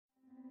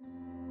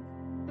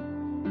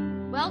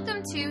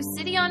Welcome to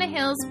City on a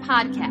Hill's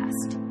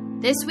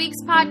podcast. This week's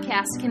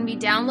podcast can be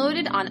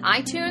downloaded on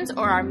iTunes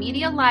or our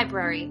media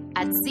library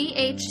at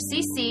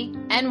chccny.com.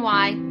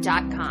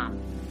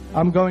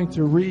 I'm going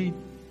to read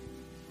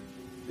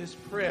this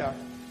prayer,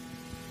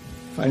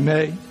 if I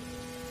may.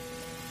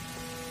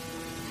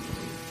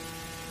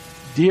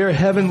 Dear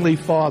Heavenly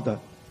Father,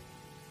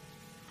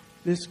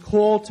 this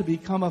call to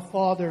become a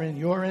father in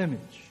your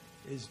image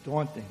is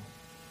daunting.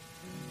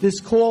 This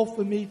call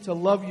for me to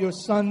love your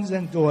sons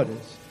and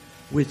daughters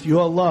with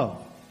your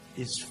love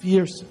is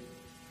fearsome.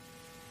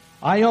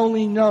 I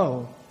only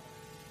know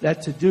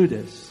that to do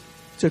this,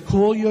 to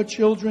call your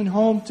children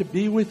home to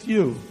be with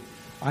you,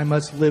 I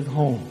must live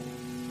home.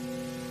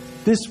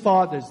 This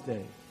Father's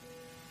Day,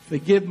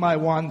 forgive my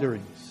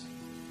wanderings.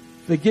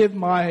 Forgive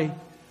my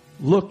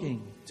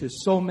looking to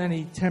so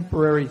many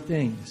temporary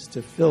things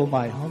to fill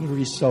my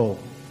hungry soul.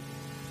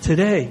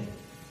 Today,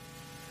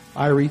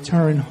 I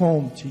return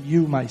home to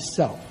you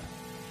myself.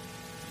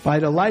 By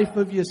the life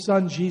of your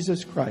Son,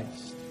 Jesus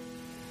Christ,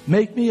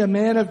 make me a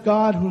man of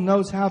God who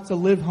knows how to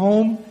live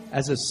home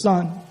as a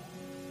son.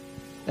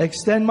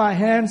 Extend my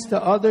hands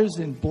to others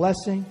in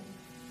blessing,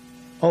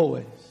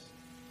 always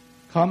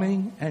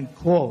coming and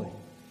calling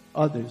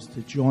others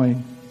to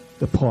join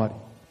the party.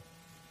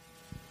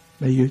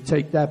 May you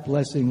take that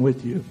blessing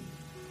with you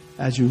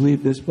as you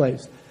leave this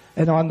place.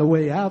 And on the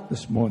way out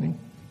this morning,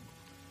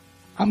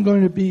 I'm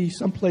going to be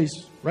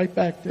someplace right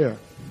back there.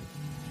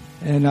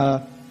 And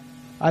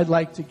I'd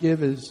like to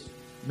give as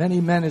many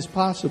men as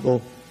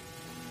possible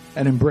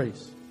an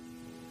embrace,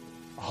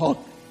 a hug,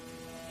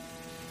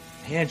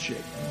 handshake,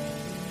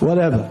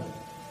 whatever,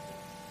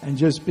 and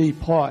just be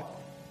part,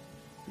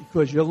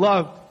 because you're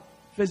loved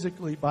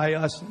physically by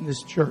us in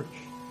this church.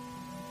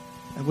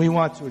 And we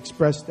want to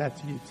express that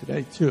to you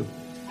today, too,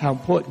 how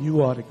important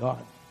you are to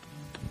God.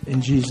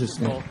 In Jesus'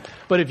 name.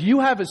 But if you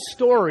have a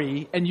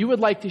story and you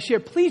would like to share,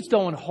 please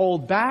don't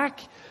hold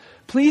back.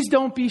 Please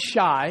don't be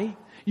shy.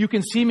 You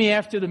can see me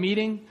after the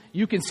meeting.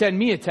 You can send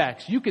me a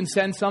text. You can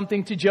send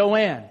something to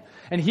Joanne.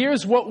 And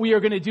here's what we are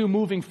going to do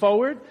moving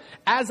forward.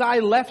 As I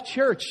left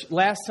church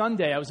last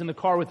Sunday, I was in the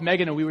car with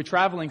Megan and we were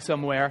traveling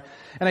somewhere.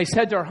 And I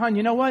said to her, hon,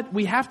 you know what?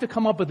 We have to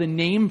come up with a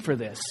name for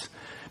this.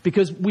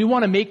 Because we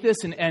want to make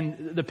this,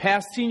 and the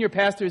past senior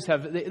pastors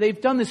they've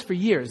done this for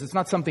years. It's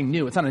not something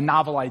new. It's not a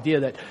novel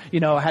idea that,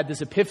 I had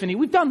this epiphany.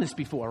 We've done this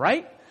before,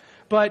 right?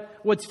 But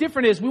what's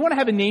different is we want to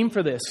have a name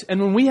for this.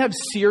 And when we have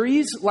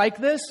series like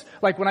this,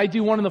 like when I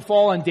do one in the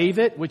fall on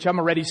David, which I'm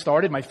already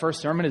started, my first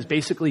sermon is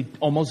basically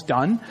almost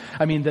done.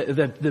 I mean,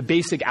 the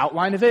basic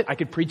outline of it, I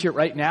could preach it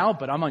right now,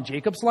 but I'm on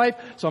Jacob's life,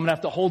 so I'm going to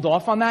have to hold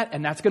off on that.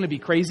 And that's going to be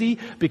crazy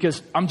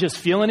because I'm just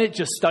feeling it,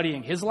 just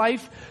studying his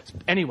life.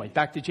 Anyway,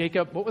 back to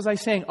Jacob. What was I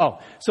saying? Oh,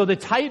 so the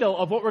title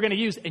of what we're going to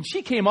use, and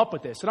she came up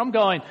with this. And I'm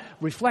going,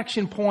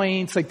 reflection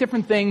points, like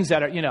different things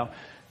that are,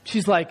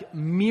 she's like,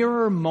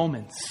 mirror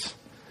moments.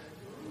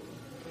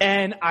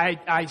 And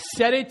I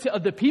said it to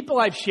the people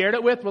I've shared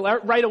it with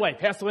right away.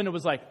 Pastor Linda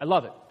was like, I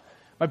love it.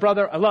 My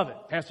brother, I love it.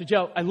 Pastor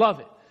Joe, I love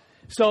it.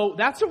 So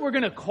that's what we're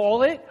going to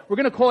call it. We're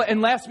going to call it, and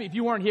last week, if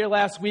you weren't here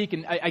last week,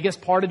 and I guess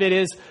part of it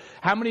is,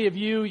 how many of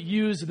you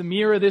used the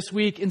mirror this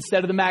week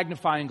instead of the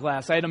magnifying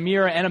glass? I had a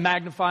mirror and a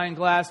magnifying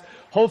glass.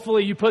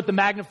 Hopefully you put the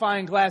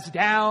magnifying glass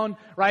down,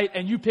 right?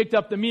 And you picked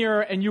up the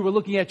mirror and you were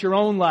looking at your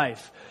own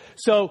life.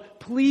 So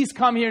please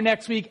come here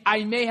next week.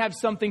 I may have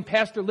something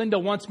Pastor Linda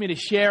wants me to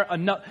share,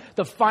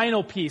 the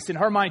final piece. In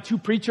her mind, two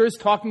preachers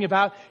talking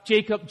about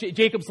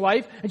Jacob's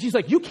life. And she's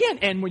like, you can't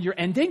end when you're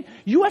ending.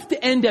 You have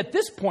to end at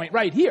this point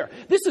right here.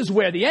 This is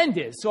where the end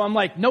is. So I'm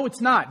like, no,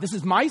 it's not. This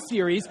is my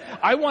series.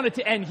 I want it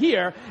to end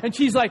here. And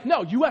she's like,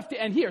 no, you have to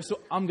end here.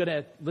 So I'm going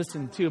to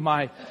listen to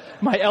my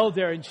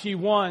elder, and she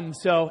won.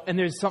 So, and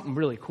there's something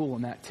really cool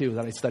in that too,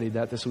 that I studied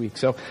that this week.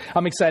 So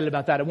I'm excited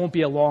about that. It won't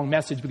be a long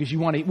message because we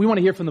want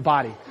to hear from the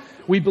body.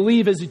 We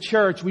believe as a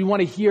church, we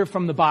want to hear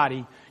from the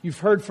body. You've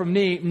heard from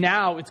me.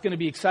 Now it's going to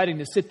be exciting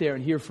to sit there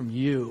and hear from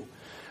you.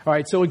 All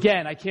right. So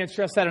again, I can't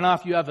stress that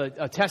enough. You have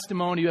a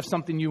testimony. You have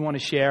something you want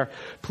to share.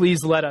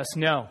 Please let us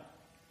know.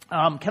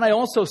 Can I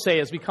also say,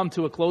 as we come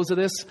to a close of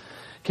this,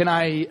 can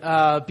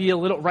I be a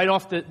little, right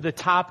off the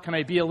top, can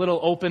I be a little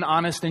open,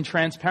 honest, and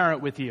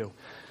transparent with you?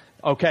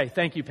 Okay.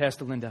 Thank you,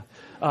 Pastor Linda.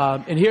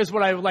 And here's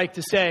what I would like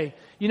to say.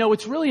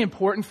 It's really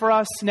important for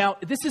us. Now,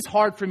 this is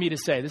hard for me to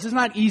say. This is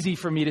not easy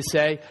for me to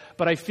say,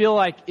 but I feel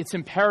like it's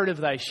imperative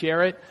that I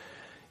share it.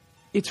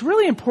 It's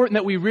really important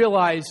that we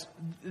realize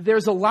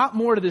there's a lot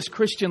more to this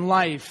Christian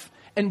life,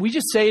 and we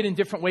just say it in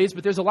different ways,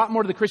 but there's a lot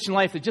more to the Christian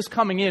life than just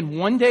coming in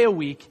one day a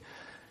week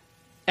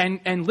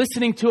and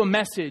listening to a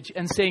message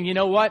and saying, you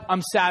know what,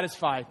 I'm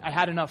satisfied. I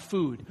had enough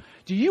food.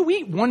 Do you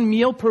eat one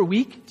meal per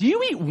week? Do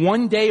you eat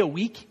one day a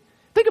week?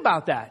 Think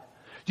about that.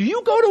 Do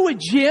you go to a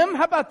gym?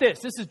 How about this?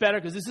 This is better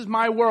because this is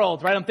my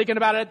world, right? I'm thinking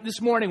about it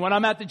this morning when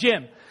I'm at the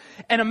gym.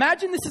 And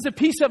imagine this is a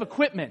piece of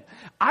equipment.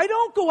 I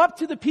don't go up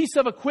to the piece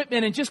of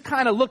equipment and just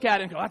kind of look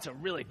at it and go, that's a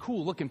really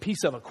cool looking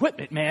piece of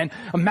equipment, man.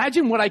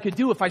 Imagine what I could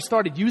do if I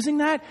started using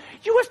that.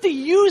 You have to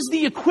use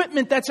the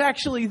equipment that's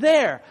actually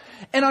there.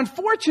 And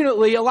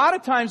unfortunately, a lot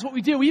of times what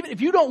we do, even if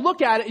you don't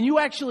look at it and you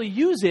actually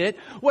use it,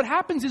 what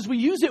happens is we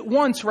use it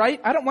once, right?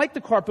 I don't like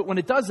the carpet when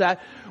it does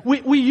that.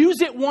 We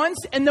use it once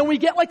and then we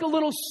get like a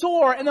little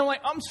sore and then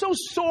like, I'm so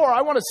sore,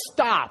 I want to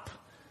stop.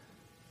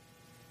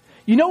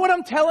 You know what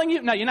I'm telling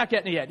you? No, you're not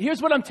getting it yet.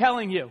 Here's what I'm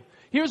telling you.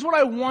 Here's what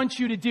I want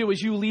you to do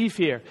as you leave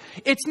here.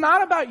 It's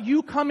not about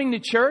you coming to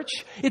church.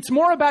 It's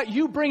more about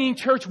you bringing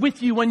church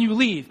with you when you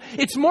leave.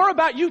 It's more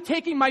about you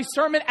taking my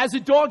sermon as a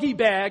doggy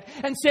bag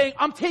and saying,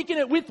 I'm taking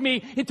it with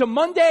me into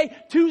Monday,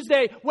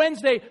 Tuesday,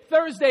 Wednesday,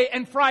 Thursday,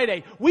 and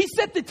Friday. We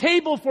set the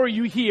table for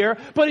you here,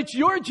 but it's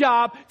your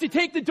job to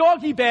take the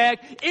doggy bag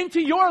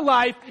into your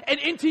life and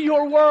into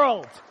your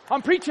world.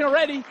 I'm preaching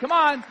already. Come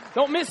on.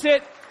 Don't miss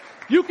it.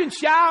 You can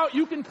shout,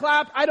 you can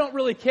clap. I don't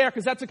really care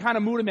because that's the kind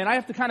of mood I'm in. I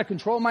have to kind of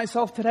control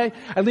myself today.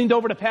 I leaned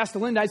over to Pastor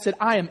Linda. I said,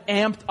 I am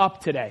amped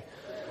up today.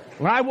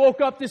 When I woke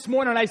up this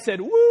morning, I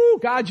said, woo,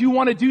 God, you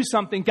want to do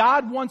something.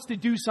 God wants to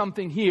do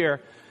something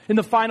here in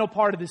the final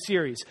part of the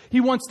series. He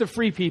wants to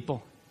free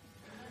people.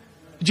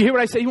 Did you hear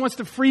what I said? He wants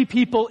to free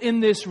people in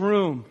this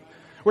room.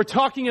 We're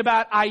talking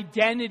about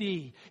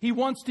identity. He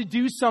wants to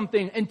do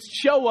something and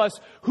show us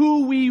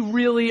who we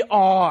really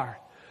are.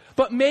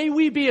 But may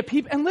we be a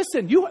people, and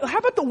listen, how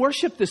about the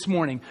worship this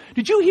morning?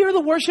 Did you hear the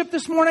worship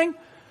this morning?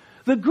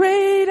 The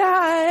great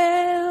I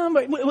am.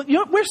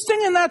 We're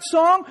singing that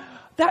song.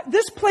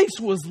 This place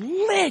was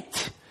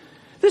lit.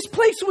 This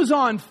place was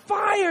on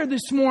fire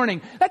this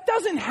morning. That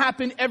doesn't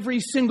happen every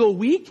single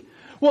week.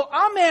 Well,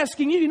 I'm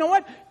asking you, you know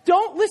what?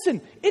 Don't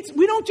listen.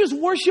 We don't just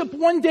worship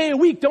one day a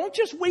week. Don't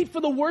just wait for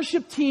the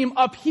worship team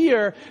up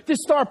here to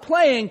start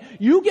playing.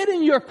 You get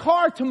in your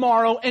car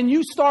tomorrow and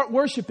you start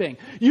worshiping.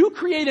 You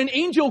create an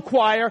angel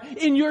choir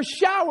in your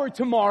shower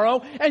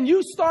tomorrow and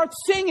you start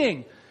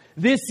singing.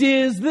 This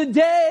is the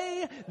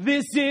day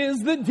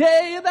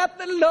that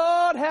the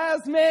Lord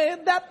has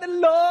made, that the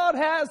Lord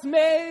has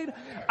made.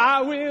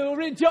 I will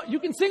rejoice. You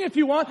can sing if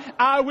you want.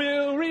 I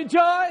will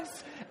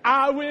rejoice.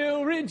 I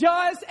will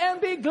rejoice and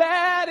be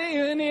glad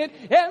in it,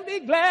 and be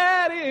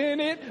glad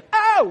in it.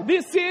 Oh,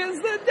 this is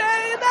the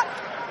day that...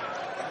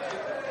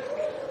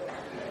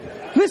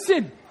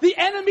 Listen, the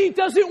enemy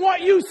doesn't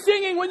want you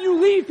singing when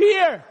you leave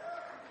here.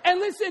 And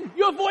listen,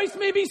 your voice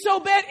may be so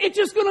bad, it's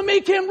just going to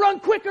make him run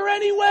quicker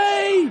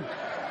anyway.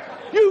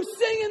 You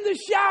sing in the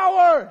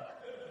shower.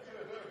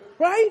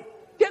 Right?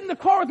 Get in the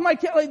car with my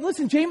kid. Like,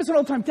 listen, Jameson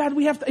all the time. Dad,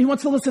 he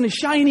wants to listen to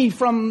Shiny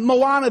from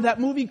Moana, that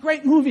movie,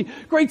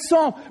 great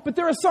song. But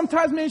there are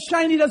sometimes, man,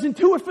 Shiny doesn't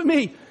do it for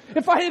me.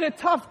 If I had a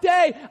tough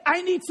day,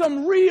 I need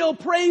some real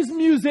praise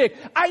music.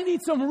 I need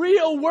some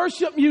real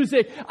worship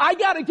music. I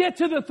got to get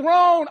to the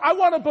throne. I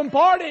want to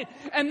bombard it.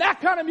 And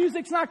that kind of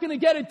music's not going to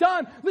get it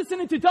done.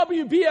 Listening to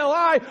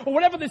WBLI or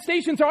whatever the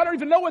stations are, I don't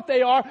even know what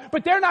they are,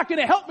 but they're not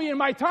going to help me in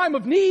my time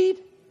of need.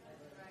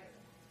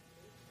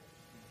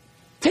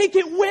 Take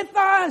it with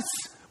us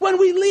when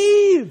we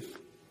leave.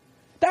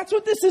 That's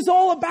what this is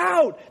all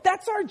about.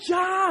 That's our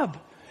job.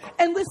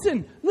 And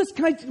listen,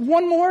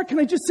 can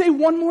I just say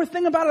one more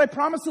thing about it? I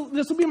promise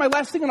this will be my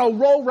last thing and I'll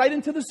roll right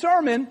into the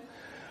sermon.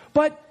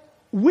 But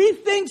we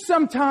think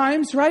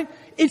sometimes, right,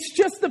 it's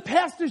just the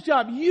pastor's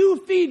job.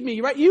 You feed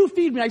me, right? You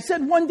feed me. I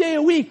said one day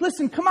a week.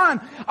 Listen, come on.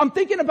 I'm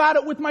thinking about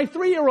it with my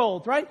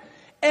 3-year-old, right?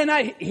 And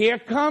here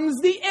comes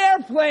the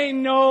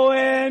airplane,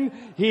 Nolan.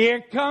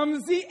 Here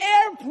comes the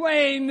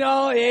airplane,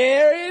 Nolan.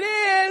 Here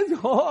it is.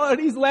 Oh, and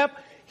he's left.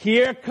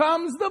 Here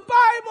comes the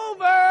Bible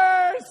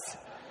verse.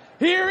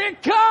 Here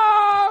it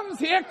comes.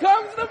 Here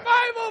comes the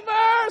Bible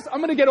verse. I'm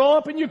going to get all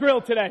up in your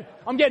grill today.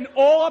 I'm getting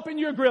all up in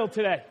your grill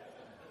today.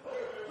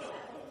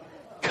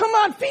 Come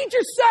on, feed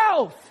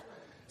yourself.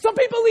 Some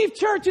people leave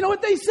church. You know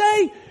what they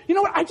say? You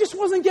know what? I just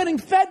wasn't getting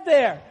fed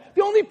there.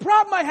 The only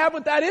problem I have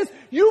with that is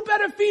you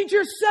better feed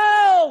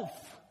yourself.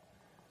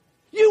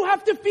 You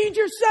have to feed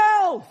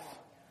yourself.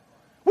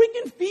 We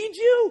can feed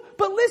you,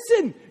 but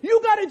listen,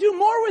 you got to do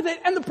more with it.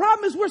 And the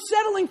problem is we're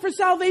settling for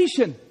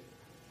salvation.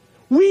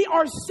 We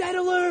are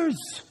settlers.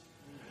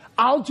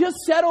 I'll just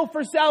settle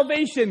for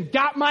salvation.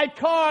 Got my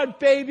card,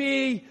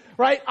 baby.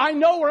 Right? I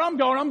know where I'm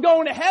going. I'm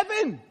going to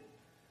heaven.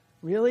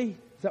 Really?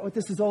 Is that what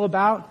this is all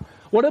about?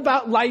 What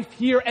about life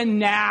here and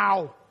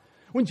now?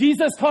 When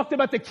Jesus talked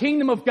about the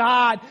kingdom of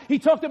God, he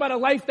talked about a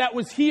life that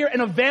was here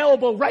and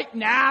available right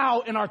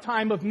now in our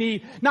time of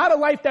need. Not a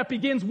life that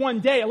begins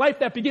one day, a life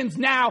that begins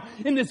now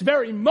in this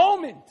very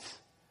moment.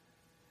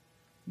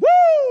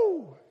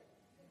 Woo!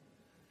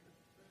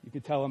 You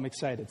could tell I'm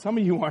excited. Some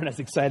of you aren't as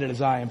excited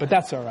as I am, but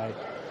that's all right.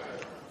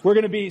 We're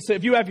going to be, so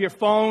if you have your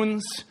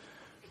phones,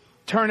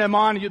 turn them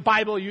on. Your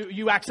Bible,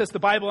 you access the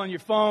Bible on your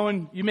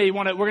phone. You may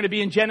want to, we're going to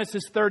be in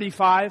Genesis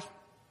 35.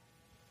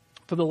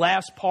 For the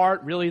last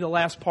part,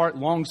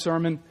 long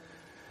sermon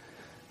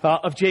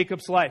of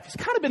Jacob's life. He's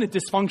kind of been a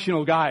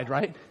dysfunctional guy,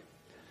 right?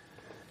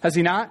 Has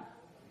he not?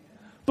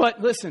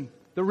 But listen,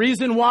 the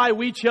reason why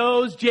we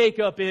chose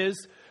Jacob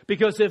is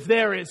because if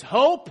there is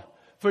hope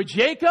for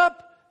Jacob,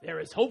 there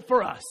is hope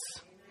for us.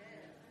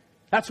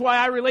 That's why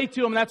I relate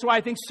to him. That's why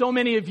I think so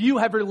many of you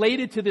have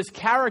related to this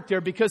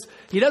character, because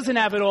he doesn't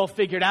have it all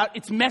figured out.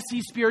 It's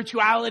messy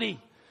spirituality.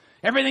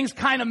 Everything's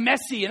kind of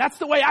messy, and that's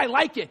the way I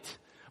like it.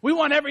 We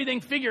want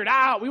everything figured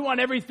out. We want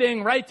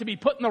everything, right, to be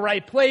put in the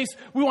right place.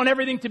 We want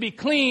everything to be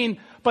clean.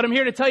 But I'm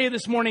here to tell you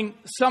this morning,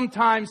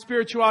 sometimes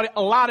spirituality,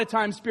 a lot of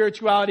times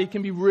spirituality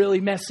can be really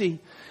messy.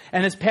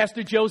 And as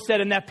Pastor Joe said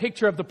in that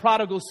picture of the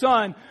prodigal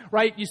son,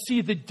 right, you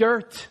see the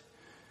dirt.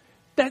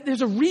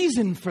 There's a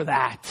reason for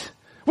that.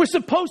 We're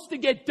supposed to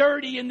get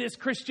dirty in this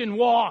Christian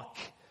walk.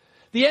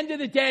 The end of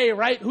the day,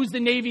 right? Who's the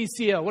Navy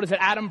SEAL? What is it?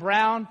 Adam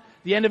Brown?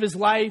 The end of his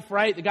life,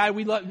 right? The guy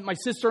we love, my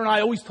sister and I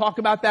always talk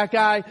about that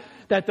guy.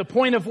 That the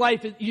point of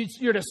life is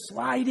you're to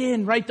slide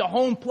in, right? To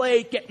home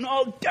plate, getting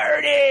all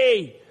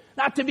dirty,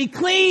 not to be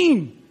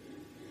clean.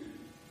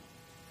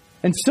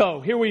 And so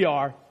here we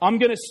are. I'm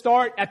going to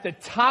start at the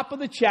top of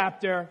the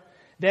chapter.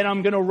 Then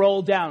I'm going to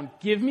roll down.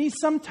 Give me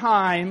some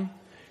time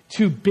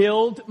to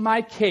build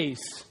my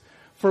case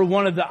for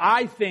one of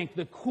I think,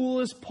 the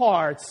coolest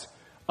parts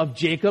of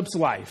Jacob's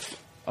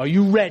life. Are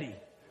you ready?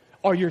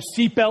 Are your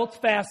seatbelts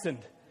fastened?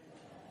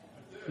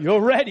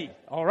 You're ready.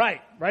 All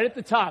right. Right at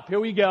the top. Here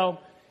we go.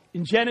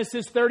 In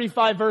Genesis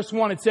 35, verse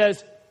 1, it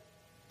says,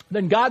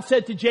 Then God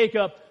said to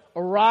Jacob,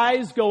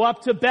 Arise, go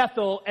up to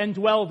Bethel and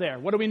dwell there.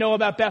 What do we know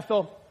about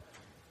Bethel?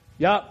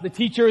 Yeah, the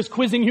teacher is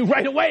quizzing you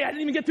right away. I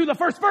didn't even get through the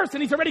first verse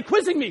and he's already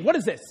quizzing me. What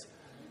is this?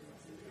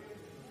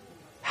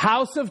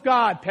 House of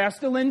God.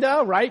 Pastor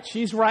Linda, right?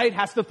 She's right.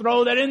 Has to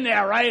throw that in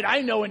there, right?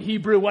 I know in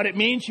Hebrew what it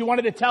means. She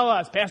wanted to tell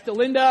us. Pastor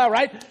Linda,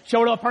 right?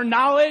 Showed off her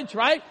knowledge,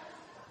 right?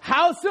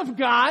 House of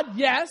God,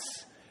 yes.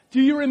 Do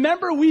you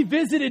remember we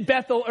visited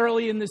Bethel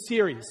earlier in the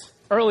series?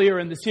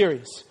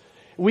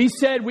 We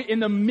said in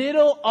the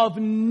middle of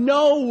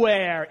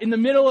nowhere,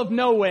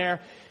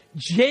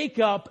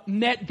 Jacob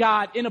met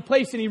God in a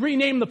place and he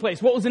renamed the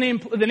place. What was the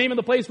name? The name of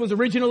the place was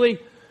originally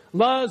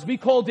Luz. We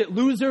called it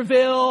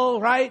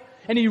Loserville, right?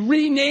 And he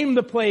renamed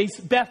the place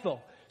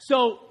Bethel.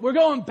 So we're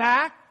going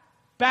back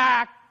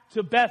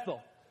to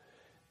Bethel.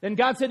 Then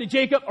God said to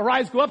Jacob,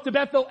 Arise, go up to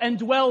Bethel and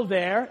dwell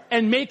there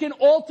and make an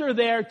altar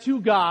there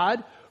to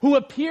God who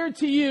appeared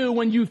to you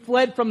when you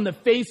fled from the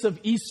face of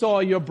Esau,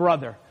 your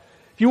brother.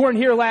 If you weren't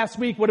here last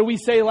week, what did we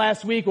say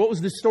last week? What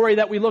was the story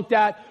that we looked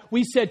at?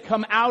 We said,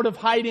 come out of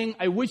hiding.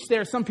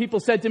 Some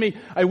people said to me,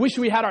 I wish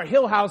we had our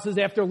hill houses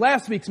after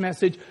last week's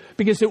message,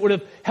 because it would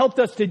have helped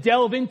us to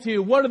delve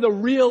into what are the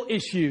real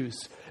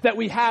issues that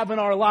we have in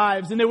our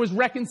lives. And there was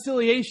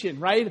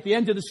reconciliation, right? At the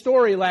end of the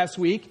story last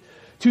week,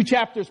 2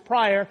 chapters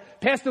prior.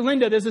 Pastor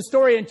Linda, there's a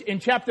story in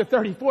chapter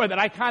 34 that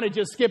I kind of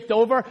just skipped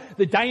over.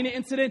 The Dinah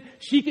incident.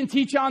 She can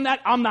teach on that.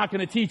 I'm not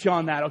going to teach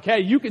on that, okay?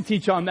 You can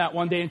teach on that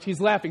one day, and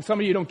she's laughing. Some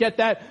of you don't get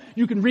that.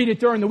 You can read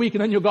it during the week,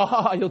 and then you'll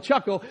go, you'll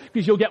chuckle,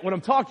 because you'll get what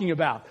I'm talking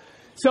about.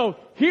 So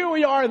here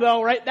we are,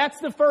 though, right? That's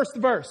the first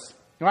verse.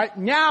 All right?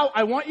 Now,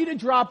 I want you to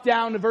drop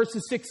down to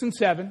verses 6 and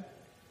 7.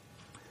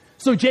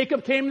 So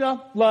Jacob came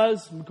to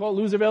Luz, we call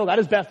it Loserville, that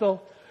is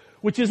Bethel,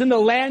 which is in the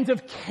land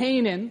of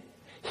Canaan,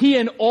 he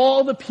and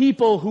all the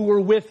people who were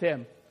with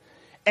him.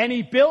 And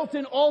he built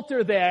an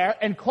altar there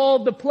and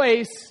called the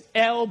place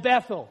El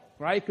Bethel,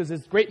 right? Because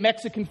there's great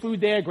Mexican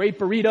food there, great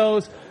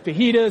burritos,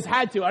 fajitas,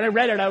 had to. And I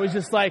read it, I was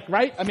just like,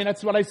 right? I mean,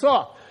 that's what I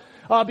saw.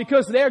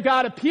 Because there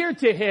God appeared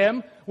to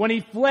him when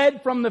he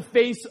fled from the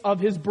face of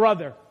his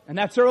brother. And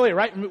that's earlier,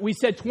 right? We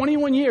said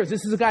 21 years.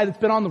 This is a guy that's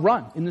been on the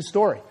run in the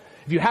story.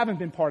 If you haven't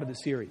been part of the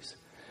series.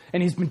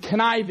 And he's been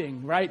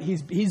conniving, right?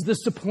 He's the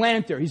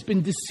supplanter. He's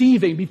been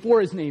deceiving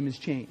before his name is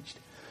changed.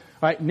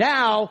 All right,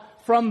 now,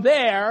 from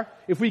there,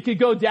 if we could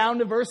go down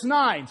to verse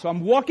 9. So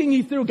I'm walking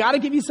you through. Got to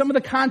give you some of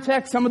the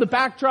context, some of the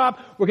backdrop.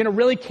 We're going to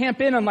really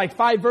camp in on like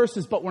 5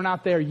 verses, but we're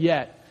not there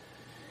yet.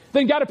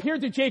 Then God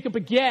appeared to Jacob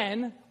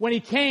again when he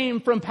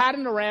came from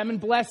Paddan Aram and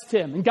blessed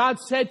him. And God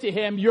said to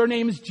him, Your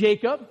name is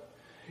Jacob.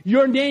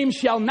 Your name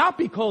shall not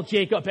be called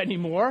Jacob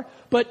anymore,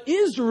 but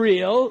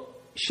Israel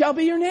shall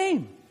be your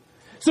name.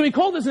 So he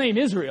called his name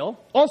Israel.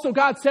 Also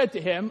God said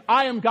to him,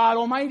 I am God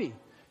Almighty.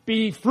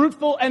 Be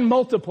fruitful and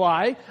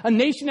multiply. A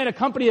nation and a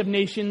company of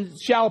nations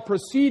shall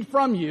proceed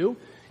from you,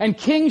 and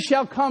kings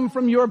shall come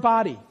from your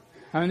body.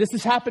 I mean, this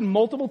has happened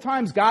multiple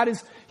times. God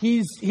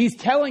he's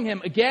telling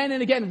him again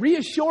and again,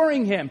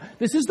 reassuring him,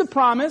 this is the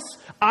promise.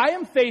 I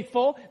am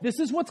faithful. This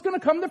is what's going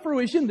to come to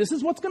fruition. This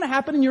is what's going to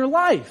happen in your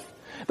life.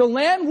 The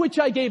land which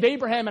I gave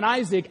Abraham and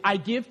Isaac, I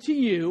give to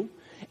you,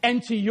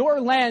 and to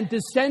your land,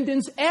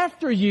 descendants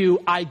after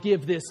you, I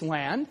give this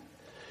land.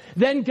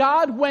 Then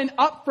God went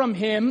up from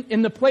him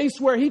in the place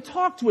where he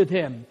talked with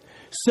him.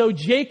 So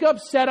Jacob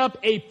set up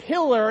a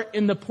pillar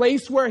in the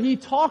place where he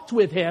talked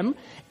with him,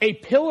 a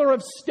pillar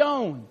of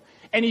stone.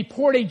 And he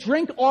poured a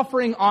drink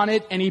offering on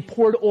it, and he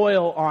poured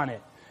oil on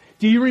it.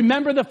 Do you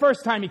remember the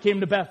first time he came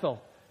to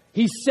Bethel?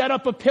 He set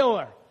up a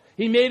pillar.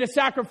 He made a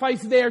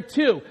sacrifice there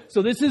too.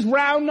 So this is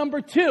round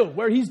number 2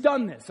 where he's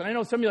done this. And I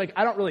know some of you are like,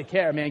 I don't really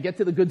care, man. Get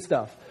to the good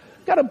stuff.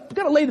 Got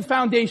to lay the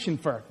foundation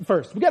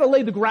first. We got to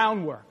lay the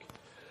groundwork.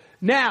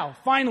 Now,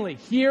 finally,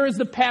 here is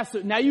the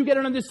Passover. Now you get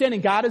an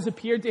understanding. God has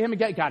appeared to him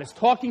again. God is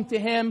talking to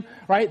him,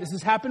 right? This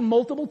has happened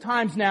multiple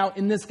times now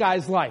in this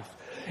guy's life.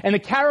 And the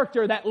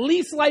character that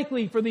least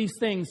likely for these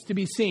things to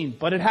be seen,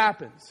 but it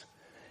happens.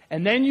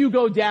 And then you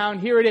go down,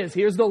 here it is.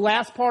 Here's the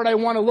last part I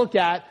want to look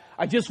at.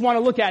 I just want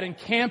to look at and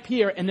camp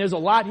here, and there's a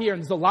lot here,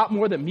 and there's a lot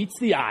more that meets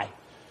the eye.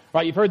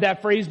 Right, you've heard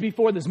that phrase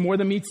before, there's more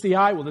than meets the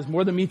eye. Well, there's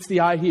more than meets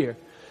the eye here.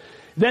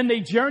 Then they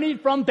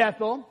journeyed from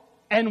Bethel,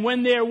 and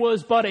when there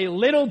was but a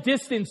little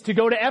distance to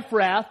go to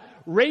Ephrath,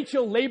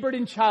 Rachel labored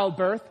in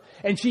childbirth,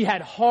 and she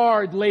had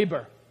hard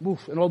labor.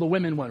 Woof, and all the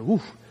women went,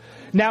 woof.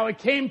 Now it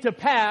came to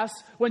pass,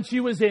 when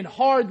she was in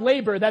hard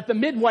labor, that the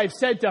midwife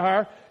said to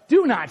her,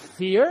 "Do not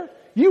fear,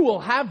 you will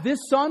have this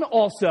son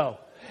also."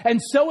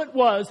 And so it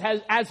was,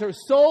 as her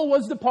soul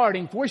was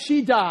departing, for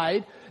she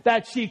died,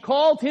 that she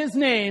called his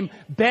name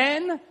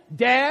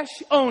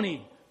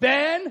Ben-Oni.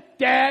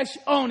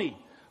 Ben-Oni.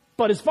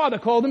 But his father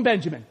called him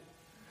Benjamin.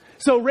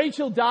 So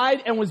Rachel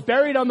died and was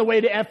buried on the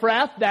way to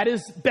Ephrath, that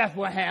is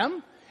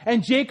Bethlehem.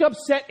 And Jacob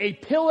set a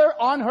pillar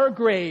on her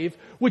grave,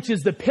 which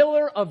is the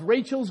pillar of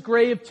Rachel's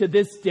grave to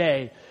this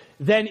day.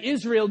 Then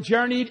Israel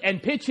journeyed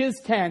and pitched his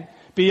tent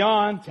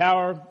beyond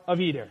Tower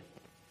of Eder.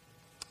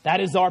 That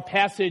is our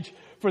passage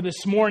for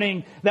this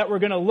morning that we're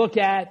going to look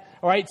at.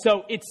 All right,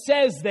 so it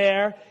says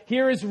there,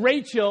 here is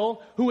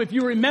Rachel, who, if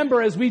you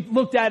remember, as we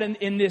looked at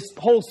in this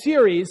whole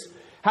series,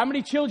 how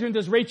many children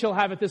does Rachel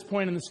have at this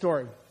point in the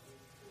story?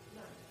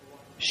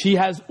 She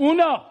has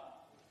uno.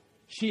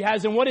 She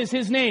has, and what is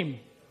his name?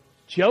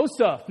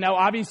 Joseph. Now,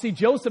 obviously,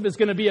 Joseph is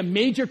going to be a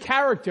major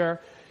character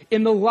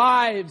in the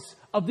lives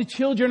of the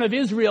children of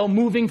Israel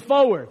moving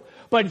forward.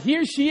 But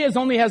here she is,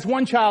 only has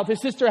one child. Her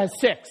sister has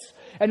 6.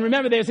 And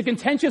remember, there's a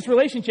contentious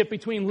relationship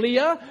between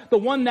Leah, the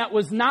one that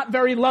was not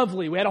very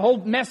lovely. We had a whole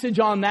message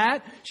on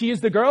that. She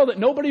is the girl that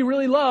nobody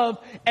really loved.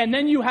 And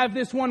then you have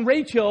this one,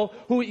 Rachel,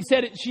 who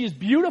said she is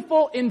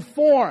beautiful in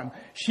form.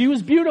 She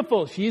was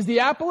beautiful. She is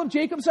the apple of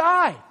Jacob's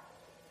eye.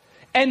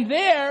 And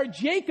there,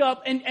 Jacob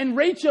and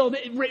Rachel,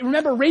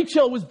 remember,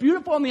 Rachel was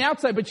beautiful on the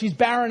outside, but she's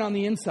barren on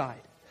the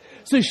inside.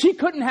 So she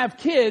couldn't have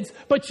kids,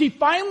 but she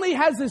finally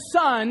has a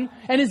son,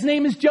 and his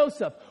name is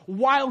Joseph.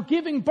 While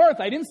giving birth,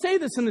 I didn't say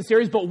this in the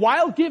series, but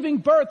while giving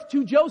birth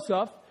to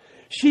Joseph,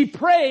 she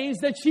prays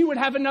that she would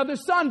have another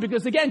son,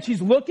 because again,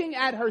 she's looking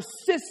at her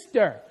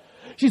sister.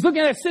 She's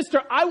looking at her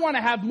sister, I want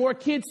to have more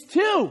kids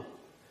too.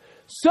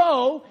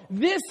 So,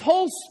 this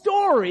whole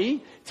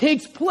story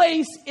takes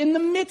place in the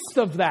midst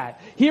of that.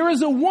 Here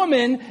is a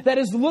woman that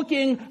is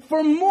looking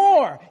for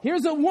more.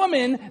 Here's a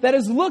woman that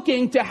is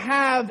looking to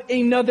have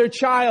another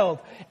child.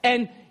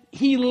 And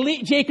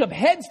Jacob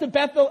heads to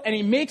Bethel and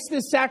he makes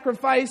this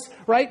sacrifice,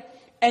 right?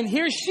 And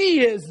here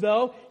she is,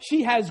 though.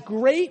 She has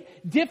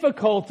great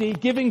difficulty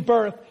giving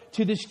birth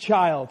to this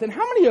child. And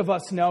how many of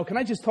us know, can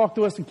I just talk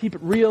to us and keep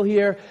it real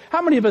here?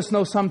 How many of us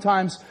know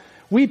sometimes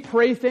we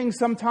pray things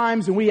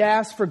sometimes and we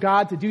ask for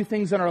God to do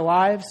things in our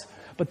lives,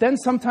 but then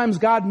sometimes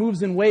God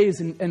moves in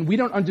ways and we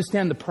don't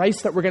understand the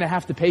price that we're going to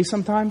have to pay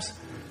sometimes?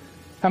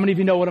 How many of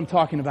you know what I'm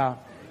talking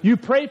about? You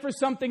pray for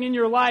something in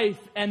your life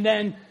and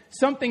then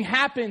something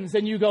happens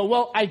and you go,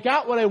 well, I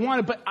got what I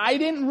wanted, but I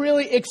didn't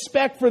really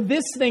expect for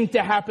this thing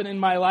to happen in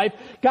my life.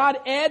 God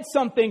adds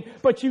something,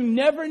 but you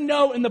never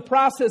know in the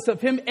process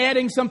of Him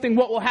adding something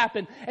what will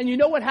happen. And you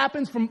know what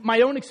happens from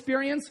my own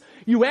experience?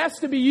 You ask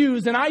to be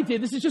used, and I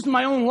did. This is just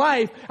my own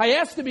life. I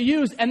asked to be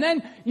used, and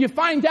then you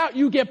find out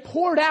you get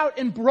poured out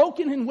and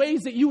broken in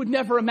ways that you would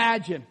never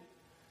imagine.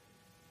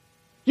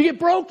 You get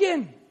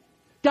broken.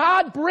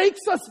 God breaks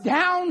us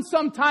down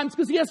sometimes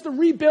because He has to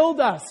rebuild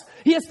us.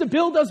 He has to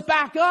build us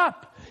back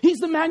up. He's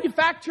the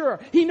manufacturer.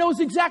 He knows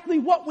exactly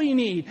what we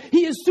need.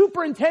 He is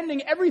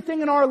superintending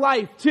everything in our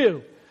life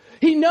too.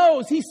 He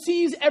knows. He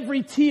sees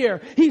every tear.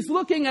 He's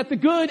looking at the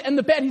good and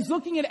the bad. He's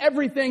looking at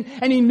everything,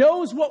 and He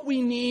knows what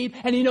we need,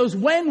 and He knows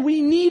when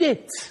we need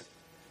it.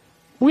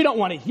 We don't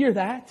want to hear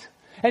that.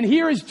 And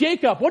here is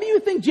Jacob. What do you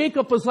think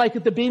Jacob was like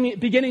at the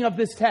beginning of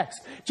this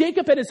text?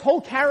 Jacob had his whole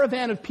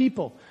caravan of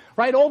people.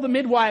 Right? All the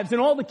midwives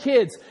and all the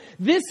kids.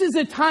 This is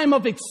a time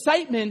of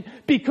excitement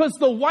because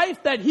the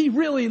wife that he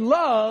really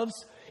loves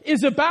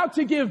is about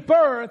to give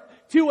birth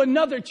to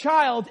another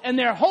child, and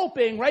they're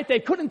hoping, right?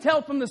 They couldn't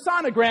tell from the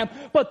sonogram,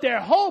 but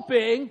they're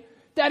hoping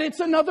that it's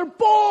another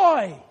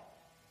boy.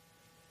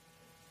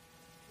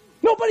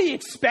 Nobody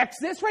expects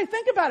this, right?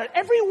 Think about it.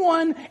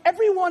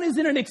 Everyone is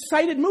in an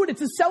excited mood.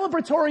 It's a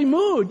celebratory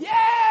mood.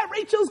 Yeah,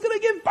 Rachel's going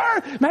to give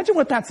birth. Imagine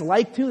what that's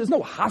like, too. There's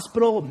no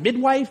hospital,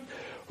 midwife.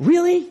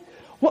 Really?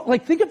 Well,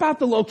 think about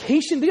the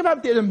location. Think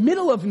about the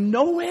middle of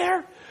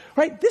nowhere,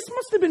 right? This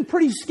must have been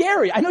pretty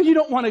scary. I know you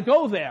don't want to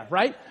go there,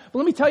 right? But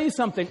let me tell you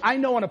something. I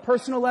know on a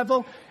personal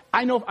level,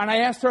 I know, and I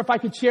asked her if I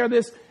could share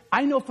this.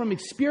 I know from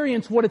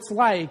experience what it's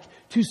like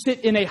to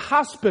sit in a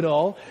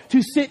hospital,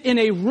 to sit in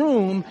a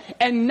room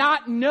and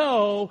not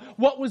know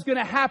what was going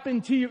to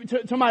happen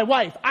to my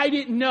wife. I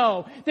didn't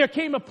know. There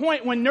came a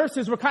point when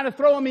nurses were kind of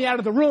throwing me out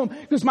of the room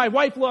because my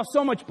wife lost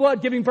so much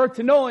blood giving birth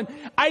to Nolan.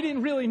 I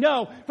didn't really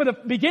know. For the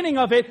beginning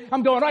of it,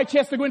 I'm going, all right, she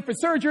has to go in for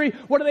surgery.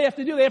 What do they have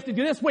to do? They have to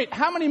do this. Wait,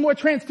 how many more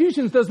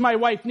transfusions does my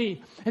wife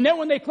need? And then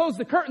when they closed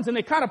the curtains and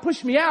they kind of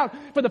pushed me out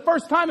for the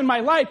first time in my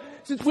life,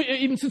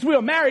 even since we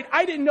were married,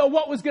 I didn't know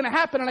what was going to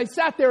happen. And I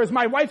sat there, is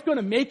my wife going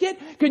to make it?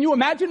 Can you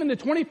imagine in the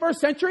 21st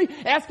century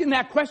asking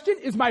that question,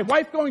 is my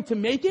wife going to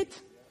make it?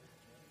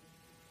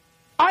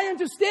 I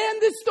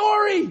understand this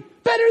story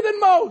better than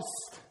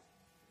most.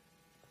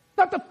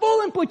 Not the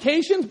full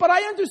implications, but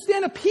I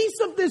understand a piece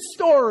of this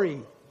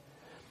story.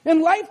 And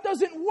life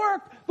doesn't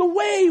work the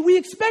way we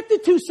expect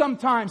it to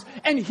sometimes.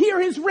 And here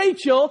is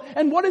Rachel.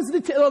 And what is the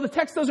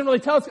text doesn't really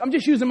tell us. I'm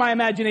just using my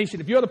imagination.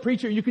 If you're the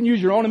preacher, you can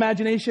use your own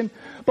imagination.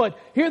 But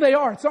here they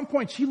are. At some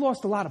point, she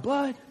lost a lot of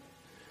blood.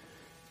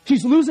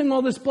 She's losing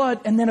all this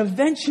blood. And then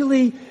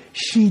eventually,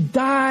 she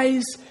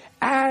dies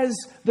as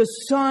the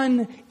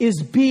son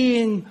is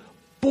being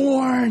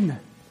born.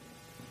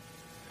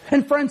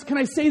 And friends, can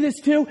I say this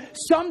too?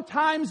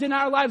 Sometimes in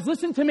our lives,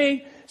 listen to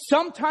me,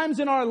 sometimes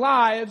in our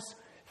lives,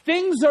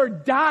 things are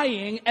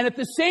dying, and at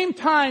the same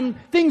time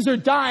things are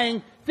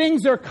dying,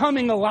 things are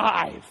coming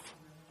alive.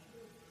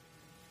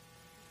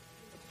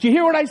 Do you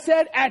hear what I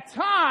said? At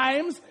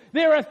times,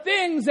 there are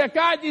things that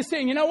God is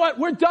saying, you know what,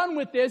 we're done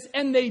with this,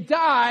 and they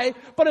die,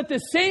 but at the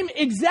same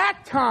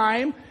exact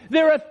time,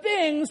 there are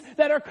things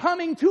that are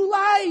coming to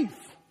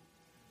life.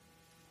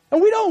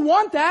 And we don't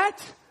want that.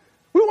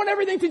 We want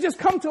everything to just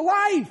come to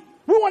life.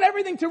 We want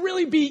everything to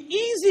really be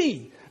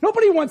easy.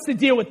 Nobody wants to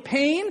deal with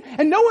pain,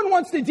 and no one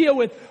wants to deal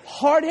with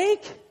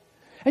heartache.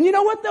 And you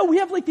know what, though? We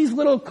have like these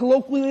little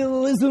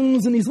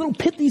colloquialisms and these little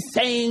pithy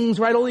sayings,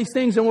 right? All these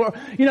things, and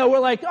we're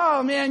like,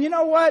 oh man, you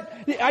know what?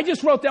 I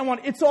just wrote down one.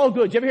 It's all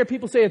good. Do you ever hear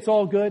people say it's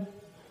all good?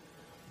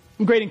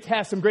 I'm grading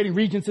tests. I'm grading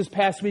Regents this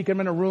past week. I'm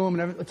in a room,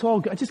 and it's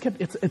all good. I just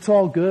kept, it's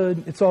all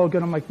good. It's all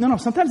good. I'm like, no,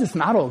 sometimes it's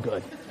not all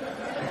good.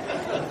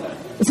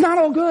 It's not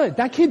all good.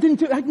 That kid didn't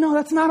do, no,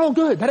 that's not all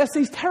good. That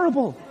essay's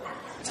terrible.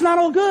 It's not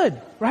all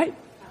good, right?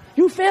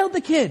 You failed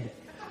the kid.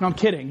 No, I'm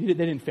kidding. They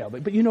didn't fail.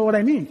 But you know what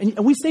I mean.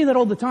 And we say that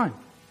all the time.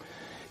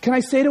 Can I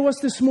say to us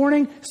this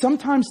morning,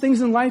 sometimes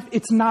things in life,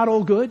 it's not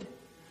all good.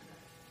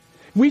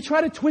 We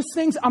try to twist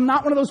things. I'm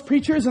not one of those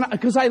preachers,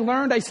 because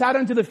I sat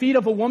under the feet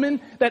of a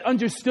woman that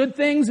understood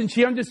things, and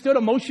she understood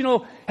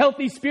emotional,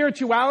 healthy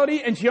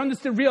spirituality, and she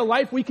understood real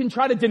life. We can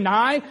try to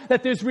deny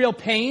that there's real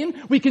pain.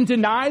 We can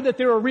deny that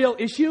there are real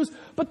issues,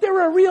 but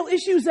there are real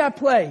issues at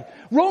play.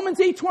 Romans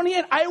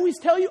 8:28, I always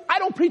tell you, I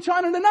don't preach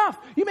on it enough.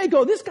 You may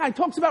go, this guy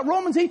talks about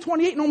Romans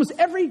 8:28 in almost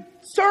every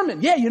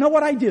sermon. Yeah, you know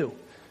what I do.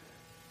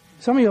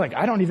 Some of you are like,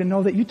 I don't even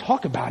know that you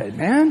talk about it,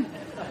 man.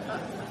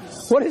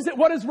 What is it?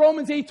 What does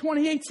Romans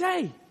 8:28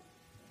 say?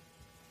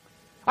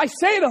 I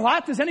say it a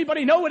lot. Does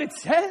anybody know what it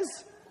says?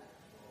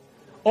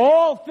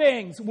 All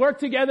things work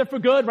together for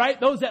good, right?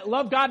 Those that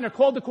love God and are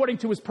called according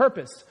to his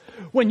purpose.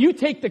 When you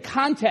take the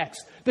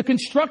context, the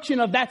construction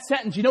of that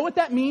sentence, you know what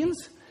that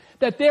means?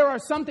 That there are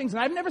some things,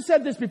 and I've never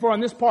said this before on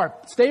this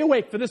part. Stay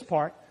awake for this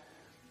part.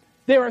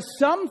 There are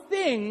some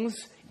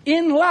things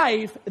in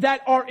life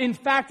that are in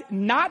fact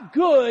not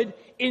good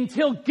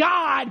until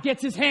God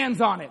gets his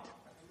hands on it.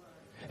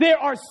 There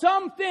are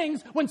some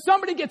things, when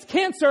somebody gets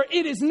cancer,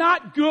 it is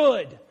not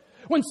good.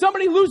 When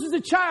somebody loses a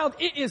child,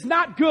 it is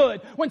not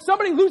good. When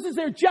somebody loses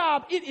their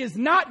job, it is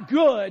not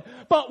good.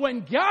 But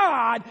when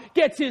God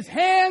gets his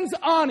hands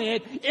on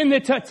it in the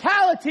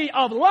totality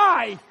of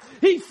life,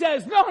 he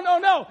says,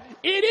 no,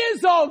 it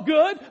is all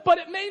good, but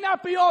it may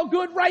not be all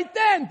good right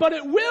then, but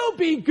it will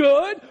be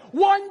good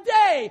one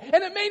day.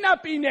 And it may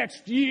not be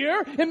next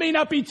year, it may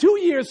not be 2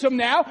 years from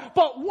now,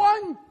 but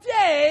one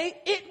day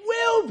it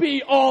will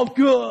be all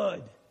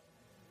good.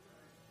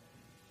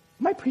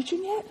 Am I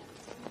preaching yet?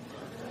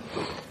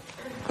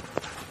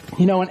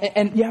 You know,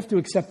 and you have to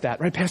accept that,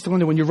 right, Pastor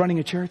Linda, when you're running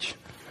a church?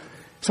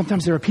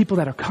 Sometimes there are people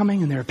that are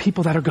coming and there are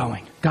people that are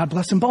going. God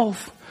bless them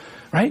both,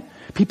 right?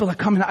 People that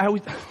come, and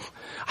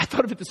I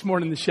thought of it this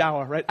morning in the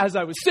shower, right? As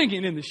I was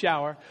singing in the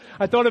shower,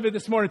 I thought of it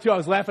this morning too. I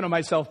was laughing at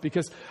myself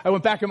because I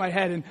went back in my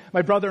head, and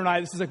my brother and I,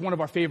 this is like one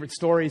of our favorite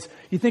stories.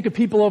 You think of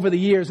people over the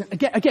years, and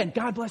again,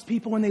 God bless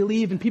people when they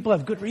leave, and people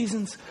have good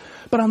reasons.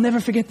 But I'll never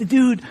forget the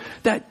dude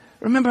that,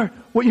 remember,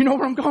 well, you know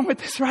where I'm going with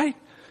this, right?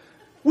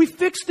 We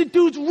fixed the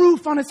dude's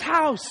roof on his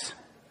house.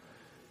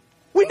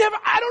 I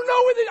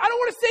don't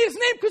want to say his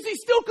name because he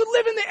still could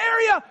live in the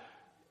area.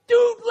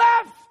 Dude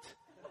left.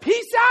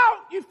 Peace out.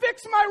 You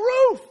fixed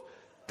my roof.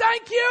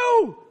 Thank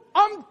you.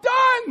 I'm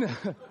done.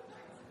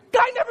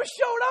 Guy never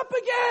showed up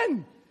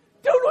again.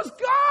 Dude was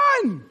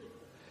gone.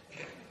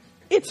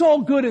 It's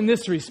all good in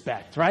this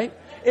respect, right?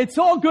 It's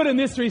all good in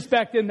this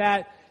respect in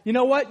that, you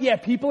know what? Yeah,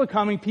 people are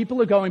coming,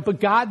 people are going, but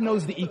God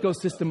knows the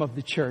ecosystem of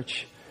the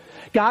church.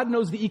 God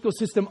knows the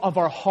ecosystem of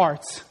our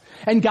hearts.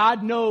 And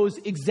God knows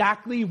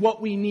exactly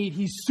what we need.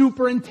 He's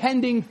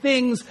superintending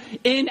things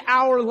in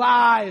our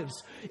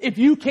lives. If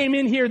you came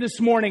in here this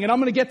morning, and I'm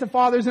going to get to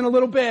fathers in a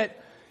little bit,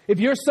 if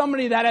you're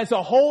somebody that has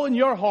a hole in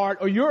your heart,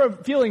 or you're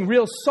feeling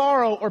real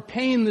sorrow or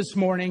pain this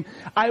morning,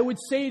 I would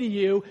say to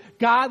you,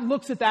 God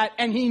looks at that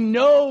and He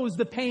knows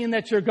the pain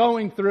that you're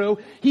going through.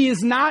 He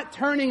is not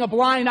turning a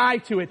blind eye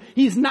to it.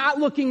 He's not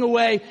looking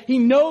away. He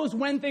knows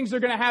when things are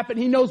going to happen.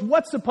 He knows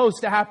what's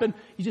supposed to happen.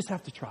 You just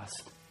have to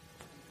trust.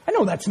 I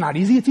know that's not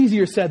easy. It's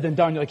easier said than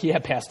done. You're like, yeah,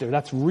 Pastor,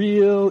 that's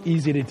real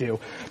easy to do.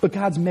 But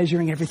God's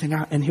measuring everything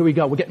out. And here we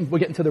go. We're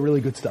getting to the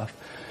really good stuff.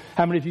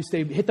 How many of you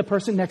hit the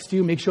person next to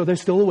you, make sure they're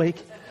still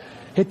awake.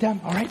 Hit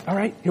them. All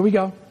right. Here we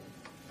go.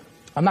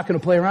 I'm not going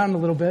to play around a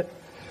little bit.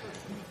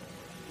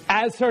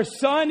 As her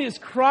son is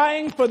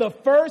crying for the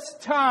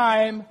first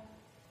time,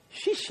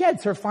 she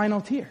sheds her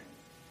final tear.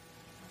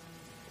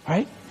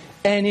 Right?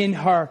 And in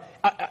her,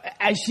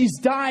 as she's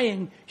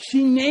dying,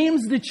 she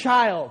names the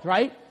child,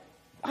 right?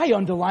 I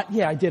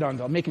did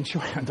underline, making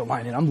sure I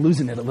underline it. I'm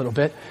losing it a little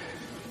bit.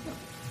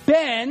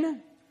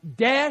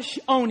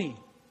 Ben-Oni.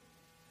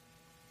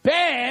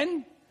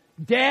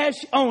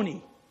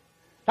 Ben-Oni.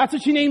 That's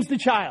what she names the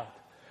child.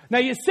 Now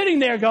you're sitting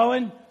there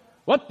going,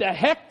 what the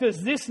heck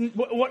does this,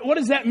 what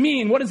does that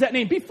mean? What does that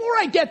mean? Before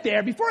I get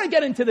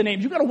into the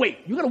names, you gotta wait.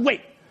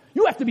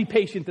 You have to be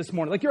patient this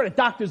morning. Like you're at a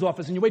doctor's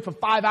office and you wait for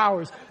 5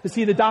 hours to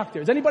see the doctor.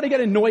 Does anybody get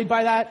annoyed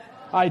by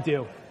that? I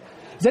do.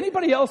 Does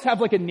anybody else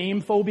have like a name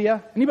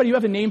phobia? Anybody, you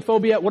have a name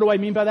phobia? What do I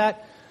mean by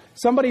that?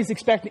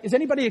 Is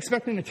anybody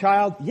expecting a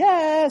child?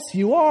 Yes,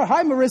 you are.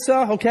 Hi,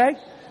 Marissa. Okay.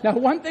 Now,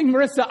 one thing,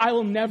 Marissa, I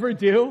will never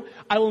do,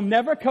 I will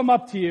never come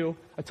up to you.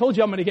 I told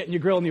you I'm going to get in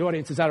your grill in the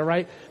audience. Is that all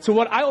right? So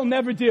what I will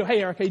never do,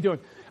 hey, Eric, how you doing?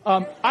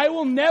 I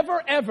will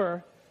never,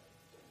 ever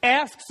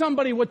ask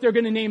somebody what they're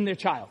going to name their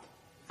child.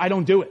 I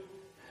don't do it.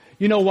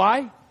 You know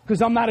why?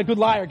 Because I'm not a good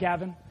liar,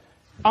 Gavin.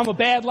 I'm a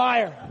bad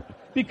liar.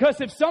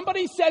 Because if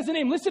somebody says a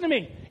name, listen to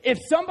me. If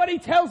somebody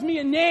tells me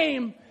a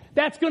name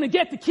that's going to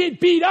get the kid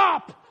beat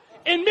up,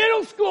 in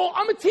middle school,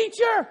 I'm a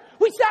teacher.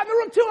 We sat in the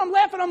room too. I'm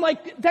laughing. I'm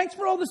like, thanks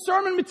for all the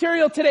sermon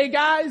material today,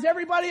 guys.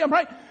 Everybody, I'm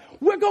right.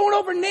 We're going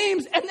over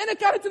names. And then it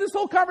got into this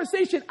whole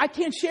conversation. I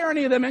can't share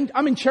any of them. And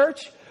I'm in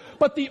church.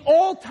 But the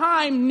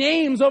all-time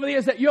names over the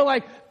years that you're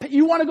like,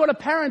 you want to go to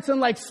parents and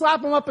like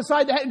slap them up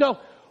beside the head and go,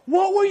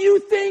 what were you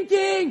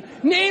thinking?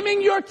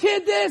 Naming your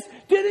kid this?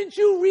 Didn't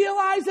you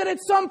realize that at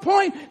some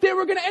point they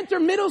were going to enter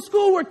middle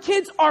school where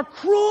kids are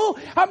cruel?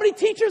 How many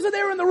teachers are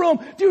there in the room?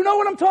 Do you know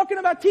what I'm talking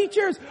about?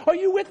 Teachers, are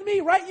you with me?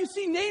 Right? You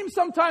see names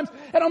sometimes.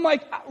 And I'm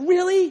like,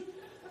 really?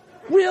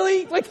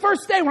 Really? Like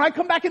first day when I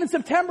come back in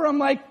September, I'm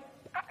like,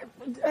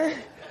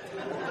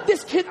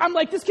 this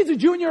kid's a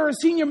junior or a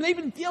senior. They've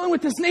been dealing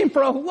with this name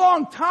for a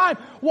long time.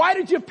 Why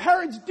did your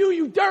parents do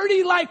you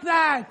dirty like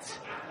that?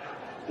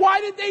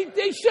 Why did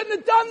they shouldn't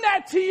have done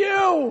that to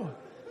you?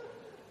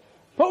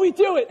 But we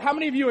do it. How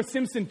many of you are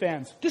Simpson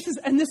fans? This is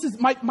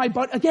my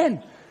butt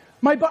again.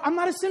 I'm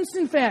not a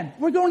Simpson fan.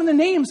 We're going to the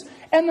names.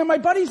 And then my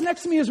buddy's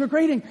next to me as we're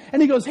grading.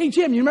 And he goes, hey,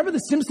 Jim, you remember the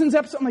Simpsons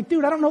episode? I'm like,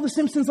 dude, I don't know the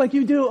Simpsons like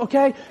you do,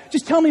 okay?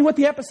 Just tell me what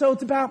the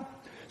episode's about.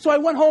 So I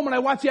went home and I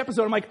watched the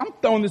episode. I'm like, I'm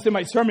throwing this in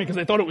my sermon because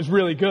I thought it was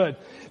really good.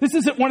 This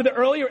is one of the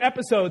earlier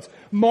episodes.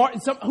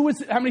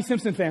 How many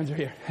Simpson fans are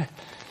here?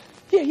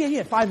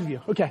 Yeah, 5 of you.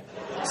 Okay.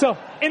 So,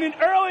 in an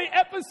early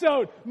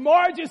episode,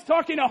 Marge is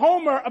talking to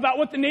Homer about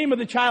what the name of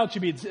the child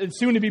should be. It's a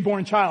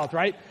soon-to-be-born child,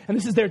 right? And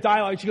this is their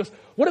dialogue. She goes,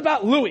 what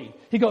about Louie?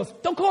 He goes,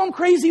 don't call him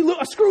crazy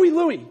screwy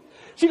Louie.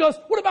 She goes,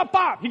 what about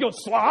Bob? He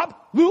goes, slob.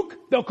 Luke,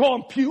 they'll call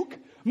him puke.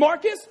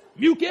 Marcus,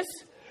 mucus.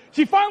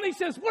 She finally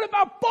says, what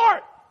about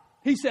Bart?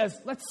 He says,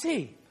 let's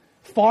see.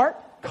 Fart,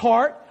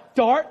 cart,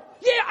 dart.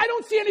 Yeah, I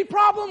don't see any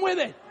problem with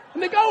it.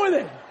 And they go with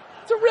it.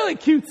 It's a really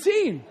cute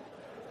scene.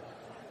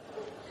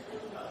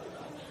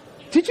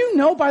 Did you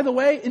know, by the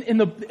way, in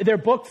their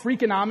book,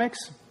 Freakonomics,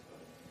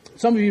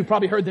 some of you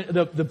probably heard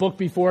the book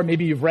before.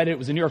 Maybe you've read it. It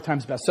was a New York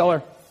Times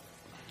bestseller.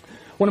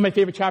 One of my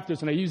favorite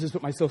chapters, and I use this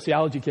with my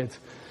sociology kids.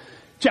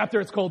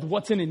 Chapter, it's called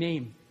What's in a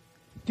Name?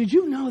 Did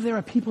you know there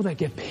are people that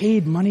get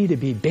paid money to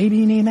be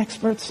baby name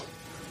experts?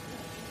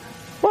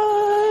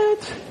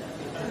 What?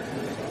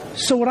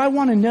 So what I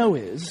want to know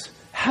is,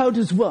 how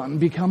does one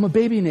become a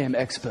baby name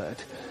expert?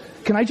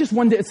 Can I just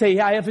one day say,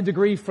 yeah, I have a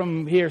degree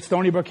from here,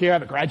 Stony Brook here, I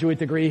have a graduate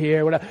degree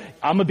here, whatever.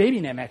 I'm a baby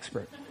name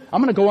expert.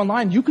 I'm going to go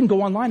online. You can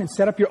go online and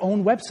set up your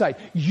own website.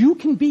 You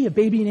can be a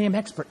baby name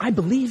expert. I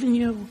believe in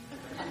you.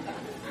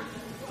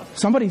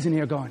 Somebody's in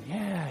here going,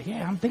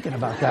 yeah, I'm thinking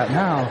about that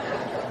now.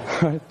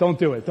 Don't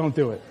do it.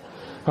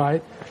 All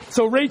right.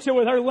 So Rachel,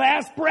 with her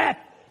last breath,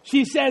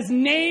 she says,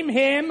 name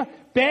him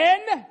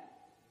Ben-Oni.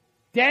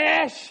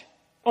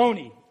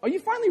 Are you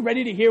finally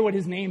ready to hear what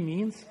his name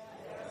means?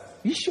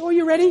 You sure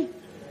you're ready?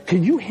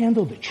 Can you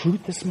handle the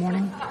truth this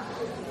morning?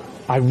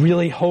 I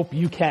really hope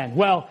you can.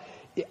 Well,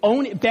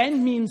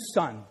 Ben means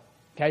son.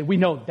 Okay, we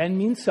know Ben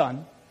means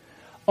son.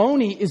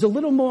 Oni is a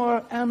little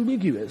more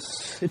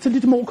ambiguous. It's a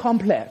little more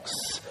complex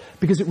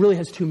because it really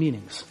has 2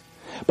 meanings.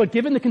 But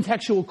given the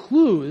contextual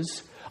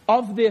clues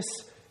of this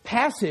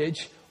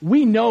passage,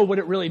 we know what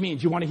it really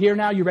means. You want to hear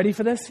now? You ready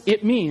for this?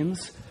 It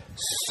means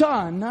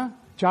son.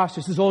 Josh,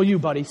 this is all you,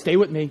 buddy. Stay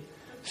with me.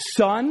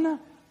 Son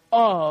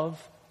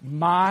of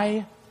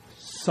my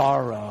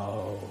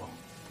sorrow.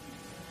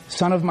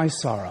 Son of my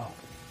sorrow.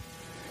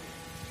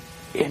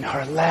 In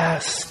her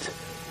last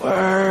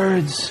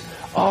words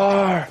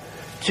are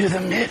to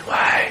the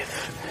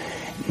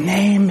midwife,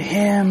 name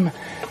him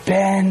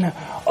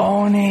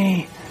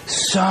Ben-Oni,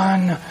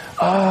 son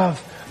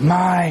of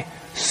my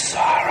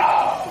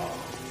sorrow.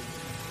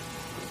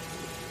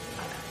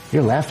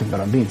 You're laughing, but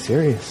I'm being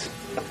serious.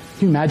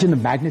 Can you imagine the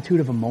magnitude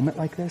of a moment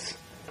like this?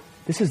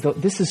 This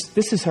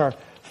is her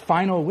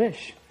final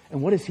wish.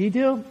 And what does he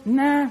do?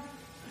 Nah.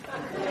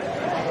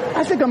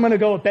 I think I'm going to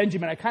go with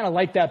Benjamin. I kind of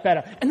like that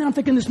better. And then I'm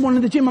thinking this morning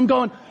in the gym, I'm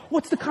going,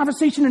 what's the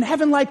conversation in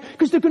heaven like?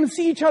 Because they're going to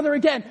see each other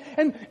again.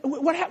 And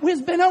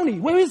where's Ben-Oni?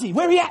 Where is he?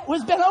 Where he at?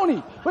 Where's Ben-Oni?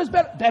 Where's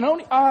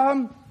Ben-Oni?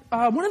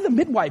 One of the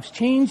midwives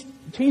changed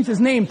his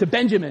name to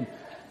Benjamin.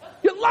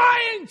 You're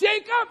lying,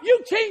 Jacob!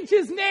 You changed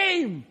his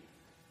name!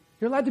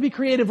 You're allowed to be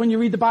creative when you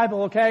read the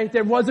Bible, okay?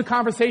 There was a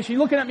conversation.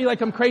 You're looking at me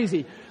like I'm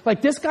crazy.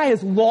 Like, this guy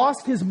has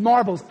lost his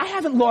marbles. I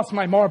haven't lost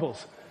my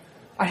marbles.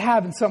 I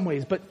have in some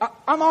ways, but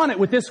I'm on it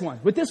with this one.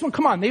 With this one,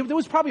 come on. There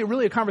was probably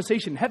really a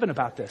conversation in heaven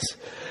about this.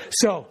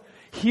 So,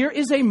 here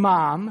is a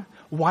mom.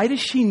 Why does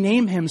she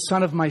name him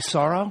son of my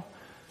sorrow?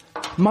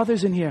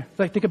 Mothers in here.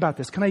 Like, think about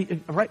this.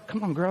 Right?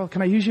 Come on, girl.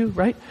 Can I use you?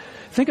 Right?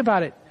 Think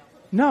about it.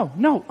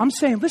 No. I'm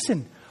saying,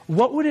 listen,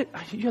 what would it...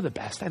 You're the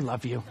best. I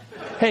love you.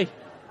 Hey,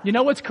 you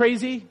know what's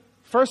crazy?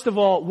 First of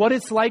all, what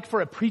it's like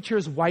for a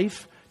preacher's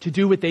wife to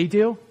do what they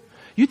do.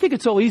 You think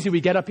it's so easy we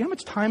get up. You know how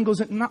much time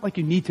goes in? Not like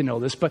you need to know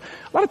this, but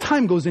a lot of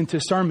time goes into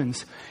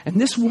sermons. And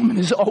this woman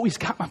has always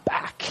got my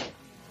back.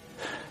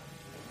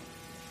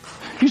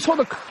 You saw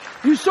the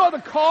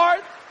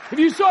card? If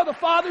you saw the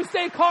Father's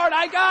Day card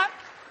I got?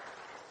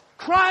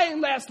 Crying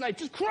last night,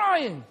 just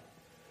crying.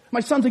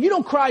 My son's like, you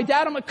don't cry,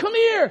 Dad. I'm like, come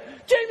here.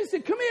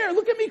 Jameson, come here.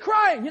 Look at me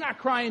crying. You're not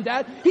crying,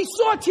 Dad. He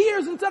saw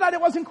tears and said I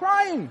wasn't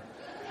crying.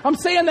 I'm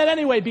saying that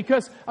anyway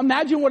because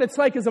imagine what it's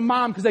like as a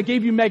mom, because I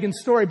gave you Megan's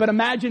story, but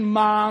imagine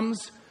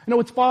moms. I know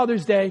it's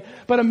Father's Day,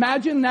 but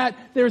imagine that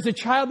there's a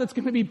child that's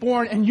going to be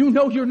born and you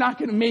know you're not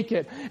going to make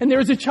it. And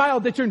there's a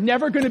child that you're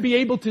never going to be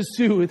able to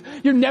soothe.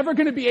 You're never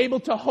going to be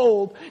able to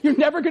hold. You're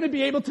never going to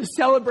be able to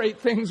celebrate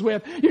things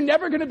with. You're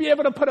never going to be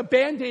able to put a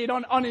Band-Aid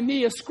on a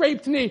knee, a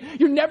scraped knee.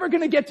 You're never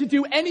going to get to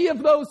do any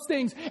of those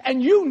things.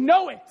 And you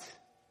know it.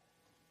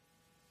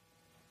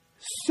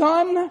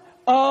 Son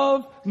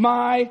of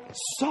my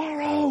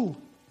sorrow.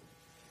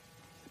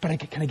 But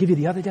can I give you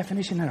the other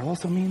definition that it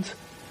also means?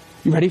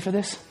 You ready for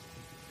this?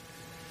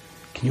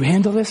 Can you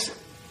handle this?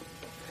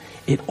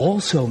 It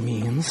also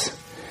means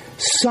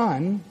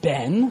son,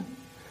 Ben,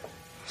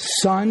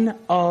 son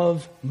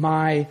of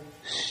my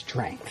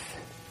strength.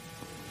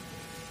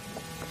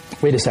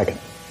 Wait a second.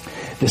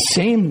 The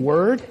same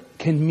word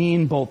can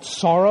mean both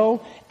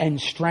sorrow and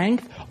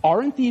strength.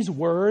 Aren't these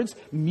words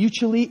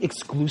mutually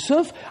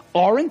exclusive?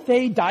 Aren't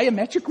they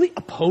diametrically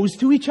opposed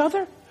to each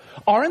other?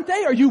 Aren't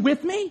they? Are you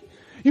with me?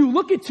 You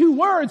look at two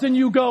words and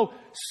you go,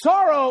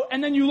 sorrow,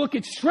 and then you look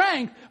at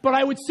strength. But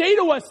I would say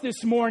to us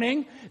this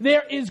morning,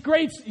 there is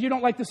great... You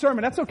don't like the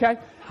sermon, that's okay.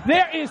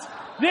 There is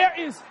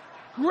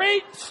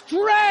great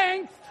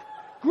strength.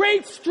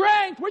 Great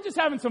strength. We're just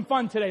having some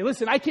fun today.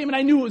 Listen, I came and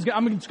I knew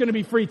I'm just going to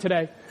be free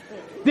today.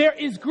 There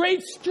is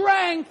great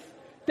strength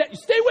that...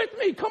 Stay with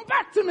me. Come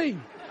back to me.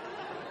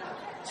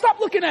 Stop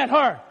looking at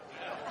her.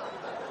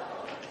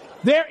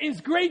 There is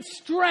great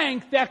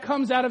strength that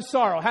comes out of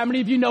sorrow. How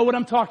many of you know what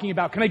I'm talking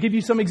about? Can I give you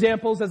some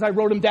examples as I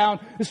wrote them down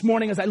this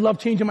morning, as I love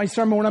changing my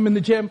sermon when I'm in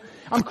the gym?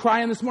 I'm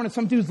crying this morning.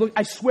 Some dude's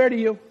I swear to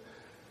you,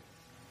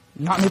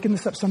 I'm not making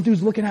this up. Some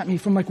dude's looking at me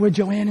from like where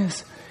Joanne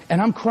is.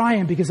 And I'm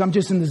crying because I'm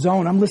just in the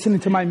zone. I'm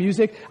listening to my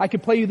music. I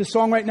could play you the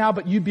song right now,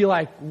 but you'd be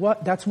like,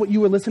 what? That's what you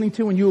were listening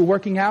to when you were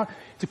working out?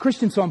 It's a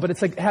Christian song, but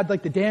it's like, it had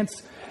like the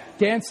dance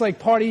like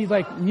party,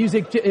 like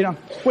music, you know.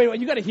 Wait,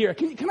 you gotta hear it.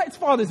 Can I, it's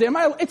Father's Day.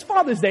 It's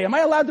Father's Day. Am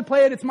I allowed to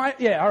play it?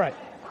 Yeah, all right.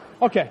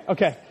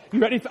 Okay. You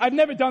ready? I've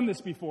never done this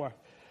before.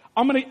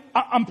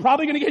 I'm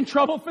probably gonna get in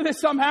trouble for this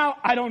somehow.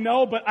 I don't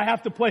know, but I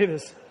have to play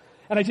this.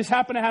 And I just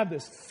happen to have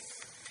this.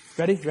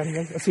 Ready?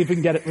 Let's see if we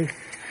can get it.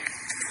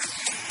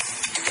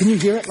 Can you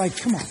hear it? Like,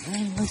 come on,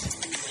 man. Listen.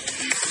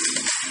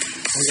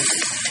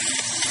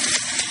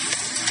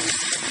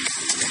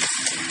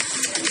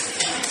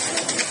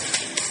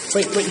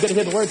 Wait, you gotta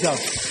hear the words though.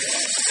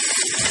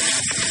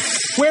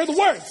 Where are the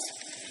words?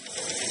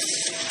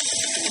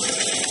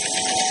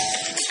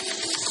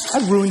 I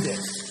ruined it.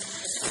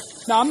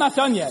 No, I'm not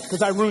done yet,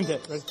 because I ruined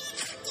it. Wait,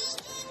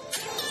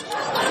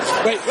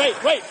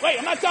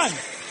 I'm not done.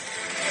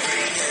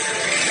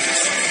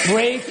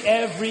 Break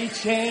every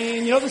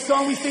chain. You know the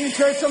song we sing in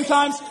church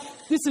sometimes?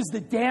 This is the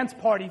dance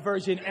party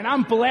version, and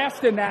I'm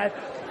blasting that,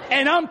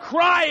 and I'm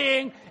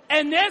crying,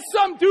 and there's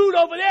some dude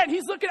over there, and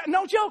he's looking at,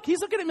 no joke, he's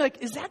looking at me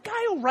like, is that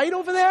guy all right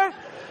over there?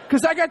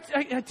 Because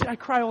I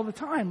cry all the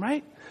time,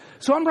 right?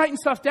 So I'm writing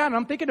stuff down, and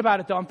I'm thinking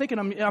about it, though.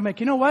 I'm like,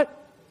 you know what?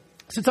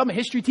 Since I'm a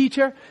history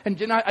teacher, and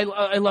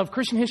I love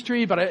Christian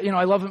history, but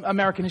I love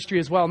American history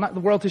as well. Not the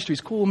world history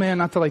is cool, man.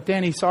 Not to like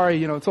Danny,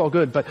 sorry, it's all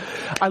good, but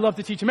I love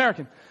to teach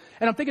American.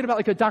 And I'm thinking about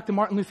like a Dr.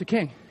 Martin Luther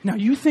King. Now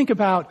you think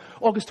about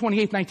August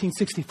 28th,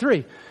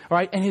 1963,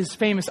 right? And his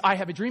famous "I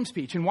Have a Dream"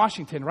 speech in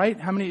Washington, right?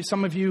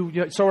 Some of you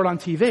saw it on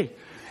TV.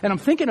 And I'm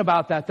thinking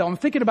about that, though. I'm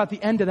thinking about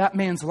the end of that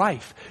man's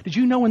life. Did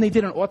you know when they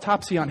did an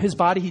autopsy on his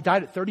body, he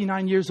died at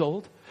 39 years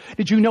old?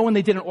 Did you know when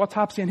they did an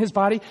autopsy on his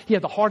body, he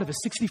had the heart of a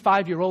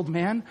 65-year-old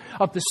man,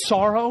 of the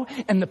sorrow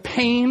and the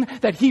pain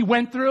that he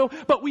went through?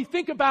 But we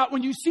think about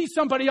when you see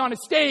somebody on a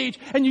stage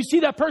and you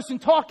see that person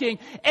talking,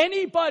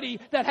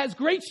 anybody that has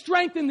great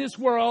strength in this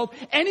world,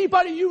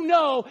 anybody you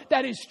know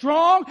that is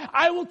strong,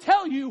 I will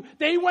tell you,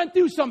 they went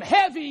through some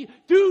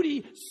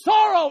heavy-duty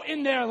sorrow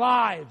in their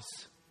lives.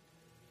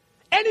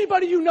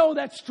 Anybody you know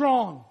that's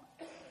strong.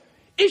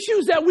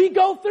 Issues that we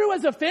go through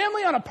as a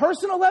family on a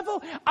personal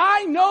level,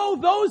 I know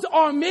those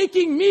are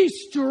making me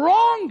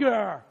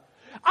stronger.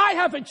 I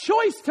have a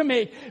choice to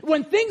make.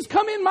 When things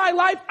come in my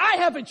life, I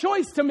have a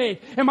choice to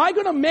make. Am I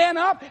going to man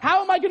up?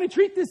 How am I going to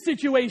treat this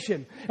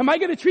situation? Am I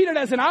going to treat it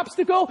as an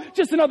obstacle,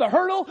 just another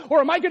hurdle,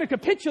 or am I going to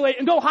capitulate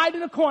and go hide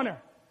in a corner?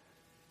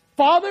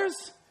 Fathers,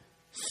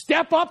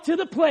 step up to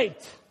the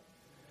plate.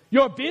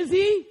 You're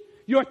busy.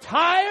 You're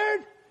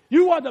tired.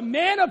 You are the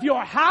man of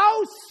your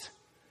house.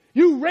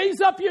 You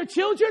raise up your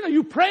children. Are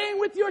you praying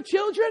with your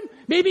children?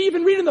 Maybe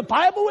even reading the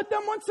Bible with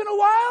them once in a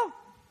while?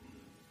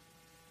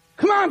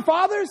 Come on,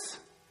 fathers.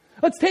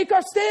 Let's take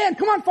our stand.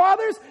 Come on,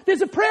 fathers.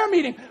 There's a prayer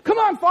meeting. Come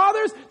on,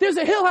 fathers. There's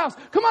a Hill House.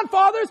 Come on,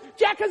 fathers.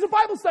 Jack has a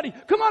Bible study.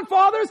 Come on,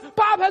 fathers.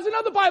 Bob has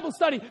another Bible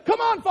study. Come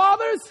on,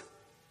 fathers.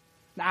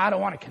 Nah, I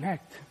don't want to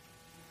connect.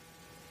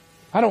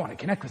 I don't want to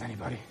connect with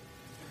anybody.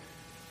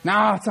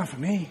 Nah, it's not for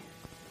me.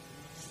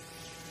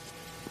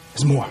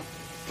 There's more.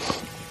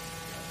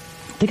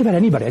 Think about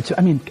anybody.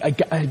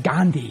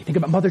 Gandhi. Think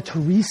about Mother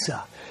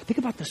Teresa. Think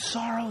about the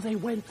sorrow they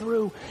went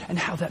through and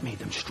how that made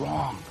them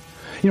strong.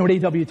 You know what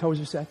A.W.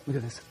 Tozer said? Look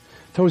at this.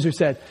 Tozer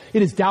said,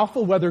 "It is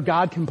doubtful whether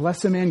God can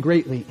bless a man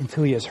greatly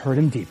until he has hurt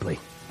him deeply."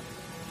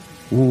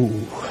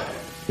 Ooh.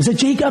 Is it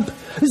Jacob?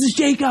 This is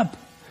Jacob.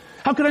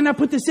 How could I not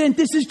put this in?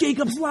 This is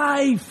Jacob's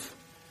life.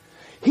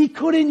 He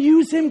couldn't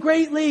use him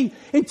greatly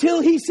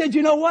until he said,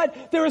 you know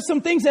what? There are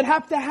some things that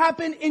have to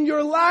happen in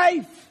your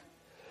life.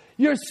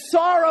 Your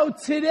sorrow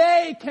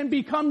today can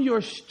become your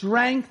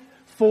strength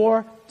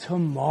for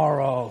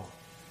tomorrow.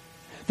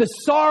 The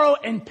sorrow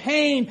and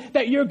pain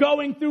that you're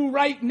going through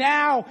right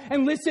now.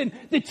 And listen,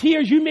 the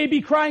tears, you may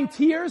be crying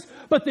tears,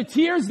 but the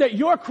tears that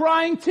you're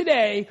crying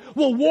today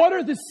will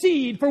water the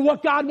seed for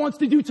what God wants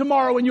to do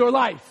tomorrow in your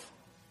life.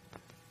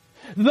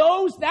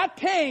 That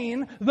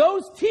pain,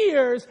 those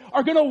tears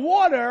are going to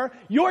water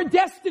your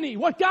destiny.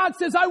 What God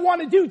says, I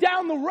want to do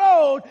down the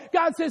road,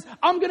 God says,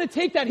 I'm going to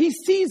take that. He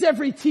sees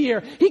every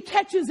tear. He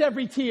catches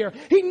every tear.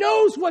 He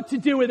knows what to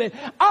do with it.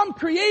 I'm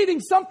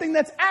creating something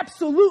that's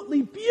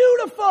absolutely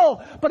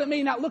beautiful, but it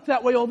may not look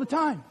that way all the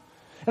time.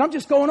 And I'm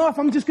just going off.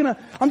 I'm just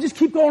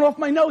keep going off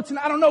my notes. And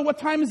I don't know what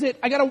time is it.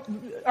 All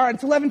right,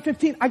 it's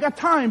 11:15. I got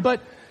time,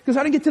 because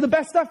I didn't get to the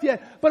best stuff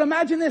yet. But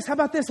imagine this. How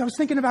about this? I was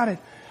thinking about it.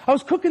 I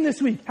was cooking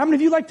this week. How many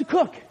of you like to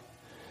cook?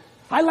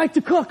 I like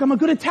to cook. I'm a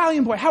good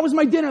Italian boy. How was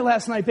my dinner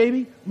last night,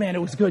 baby? Man, it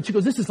was good. She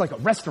goes, this is like a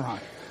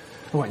restaurant.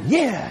 I went,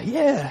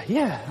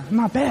 yeah,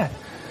 not bad.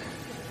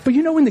 But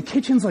you know when the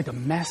kitchen's like a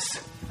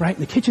mess, right?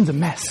 The kitchen's a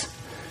mess,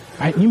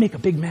 right? And you make a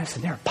big mess,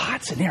 and there are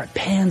pots and there are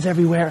pans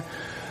everywhere.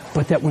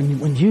 But that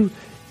when you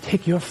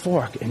take your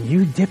fork and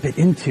you dip it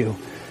into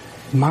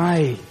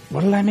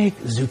what did I make?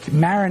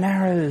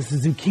 Marinara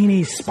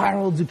zucchini,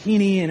 spiraled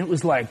zucchini, and it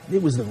was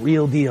the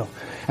real deal.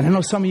 And I know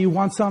some of you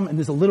want some, and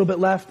there's a little bit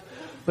left,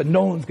 but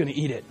no one's going to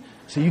eat it.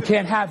 So you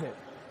can't have it.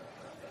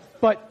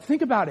 But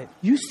think about it.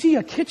 You see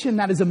a kitchen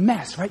that is a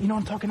mess, right? You know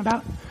what I'm talking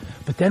about?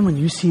 But then when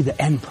you see the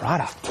end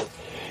product,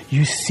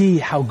 you see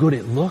how good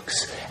it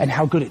looks and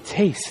how good it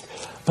tastes.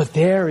 But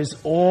there is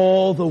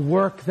all the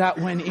work that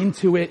went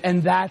into it,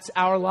 and that's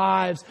our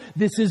lives.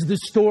 This is the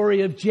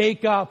story of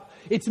Jacob.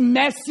 It's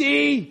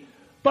messy,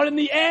 but in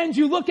the end,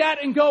 you look at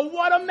it and go,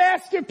 what a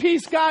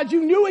masterpiece, God.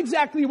 You knew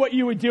exactly what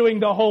you were doing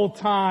the whole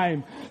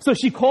time. So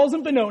she calls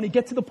him Benoni.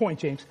 Get to the point,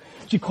 James.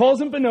 She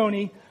calls him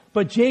Benoni,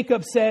 but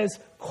Jacob says,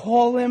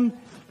 call him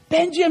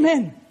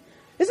Benjamin.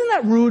 Isn't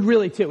that rude,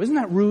 really, too? Isn't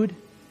that rude?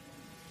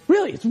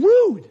 Really, it's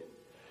rude.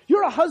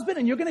 You're a husband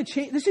and you're going to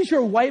change. This is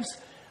your wife's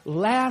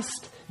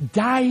last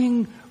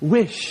dying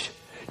wish.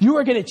 You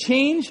are going to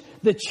change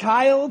the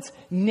child's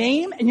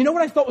name. And you know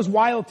what I thought was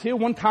wild too?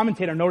 One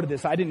commentator noted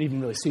this. I didn't even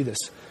really see this.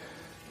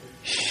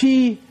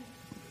 Jacob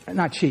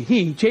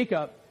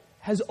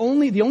has the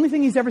only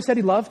thing he's ever said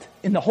he loved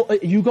in the whole,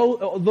 you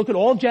go look at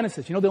all of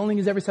Genesis. You know the only thing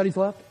he's ever said he's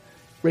loved?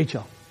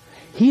 Rachel.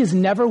 He has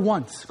never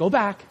once, go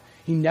back,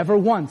 he never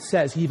once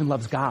says he even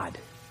loves God.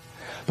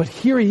 But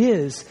here he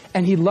is,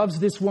 and he loves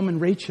this woman,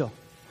 Rachel.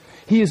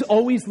 He has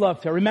always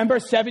loved her. Remember,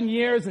 7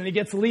 years, and he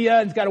gets Leah,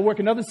 and he's got to work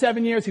another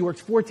 7 years. He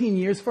works 14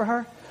 years for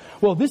her.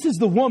 Well, this is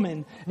the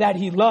woman that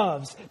he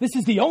loves. This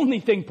is the only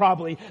thing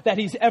probably that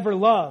he's ever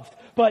loved.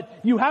 But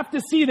you have to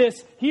see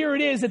this. Here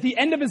it is at the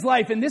end of his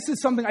life. And this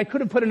is something I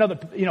could have put another,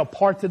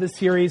 part to this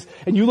series.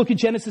 And you look at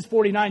Genesis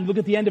 49, look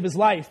at the end of his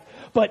life.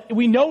 But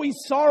we know he's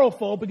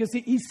sorrowful because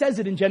he says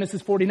it in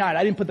Genesis 49.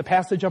 I didn't put the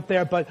passage up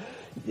there, but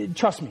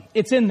trust me,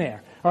 it's in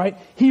there. All right.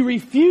 He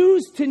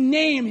refused to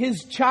name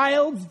his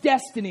child's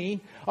destiny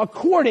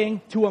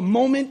according to a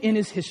moment in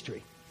his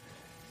history.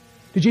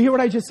 Did you hear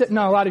what I just said?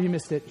 No, a lot of you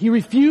missed it. He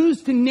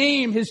refused to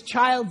name his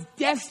child's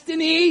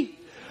destiny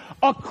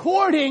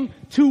according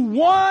to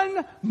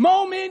one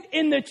moment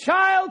in the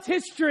child's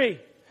history.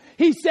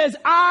 He says,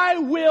 I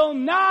will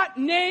not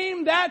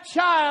name that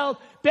child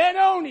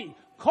Benoni.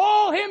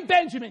 Call him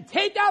Benjamin.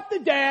 Take out the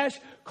dash.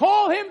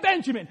 Call him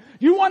Benjamin.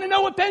 You want to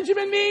know what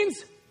Benjamin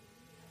means?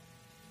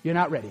 You're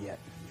not ready yet.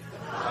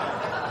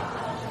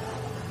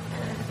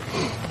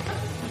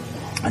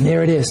 And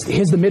there it is.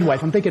 Here's the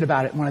midwife. I'm thinking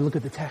about it when I look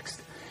at the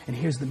text. And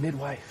here's the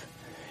midwife.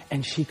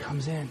 And she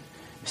comes in.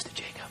 Mr.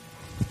 Jacob.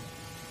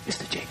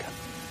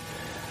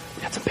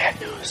 We got some bad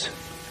news.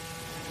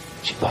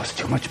 She lost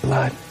too much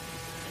blood.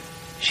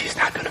 She's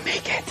not going to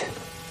make it.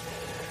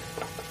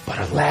 But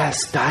her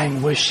last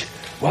dying wish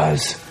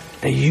was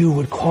that you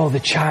would call the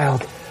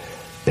child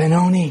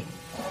Benoni.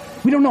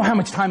 We don't know how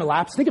much time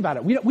elapsed. Think about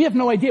it. We have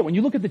no idea. When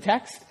you look at the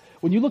text,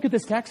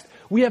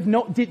 we have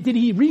no... Did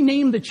he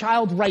rename the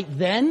child right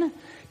then?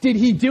 Did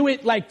he do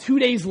it like 2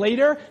 days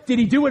later? Did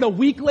he do it a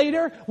week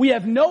later? We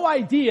have no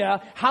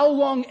idea how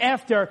long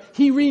after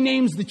he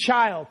renames the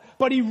child.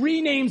 But he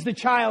renames the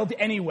child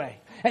anyway.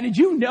 And did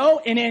you know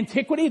in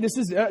antiquity, this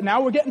is,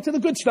 now we're getting to the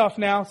good stuff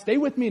now. Stay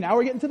with me. Now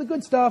we're getting to the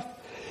good stuff.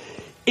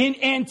 In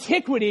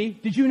antiquity,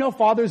 did you know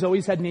fathers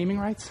always had naming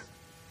rights?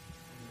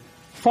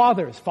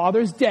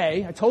 Father's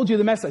Day. I told you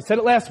the message. I said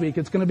it last week.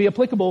 It's going to be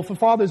applicable for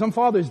fathers on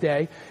Father's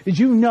Day. Did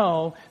you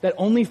know that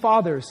only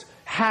fathers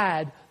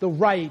had the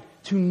right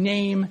to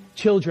name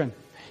children?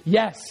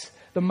 Yes,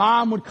 the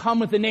mom would come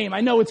with the name.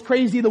 I know it's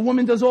crazy. The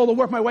woman does all the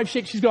work. My wife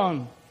shakes. She's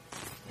going,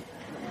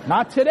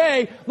 not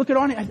today. Look at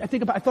Arnie.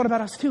 I thought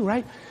about us too,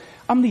 right?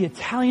 I'm the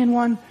Italian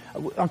one.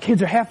 Our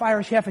kids are half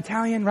Irish, half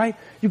Italian, right?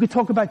 You could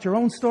talk about your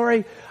own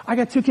story. I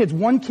got 2 kids.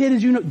 One kid,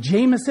 as you know,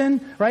 Jameson,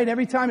 right?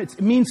 Every time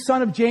it means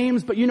son of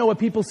James, but you know what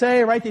people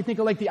say, right? They think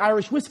of like the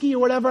Irish whiskey or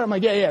whatever. I'm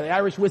like, yeah, the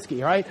Irish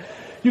whiskey, right?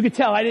 You could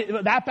tell I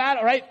didn't that bad,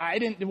 all right?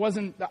 It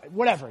wasn't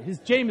whatever. His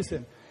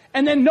Jameson.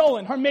 And then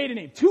Nolan, her maiden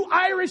name. 2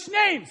 Irish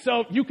names.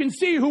 So you can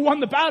see who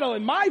won the battle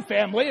in my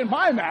family, in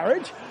my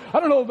marriage.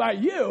 I don't know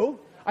about you.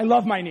 I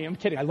love my name. I'm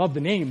kidding. I love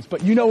the names,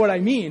 but you know what I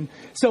mean.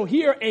 So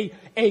here,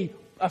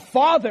 a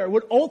father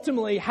would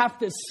ultimately have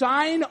to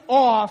sign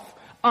off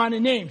on a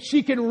name.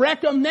 She could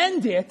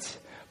recommend it,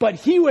 but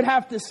he would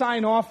have to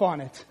sign off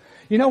on it.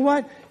 You know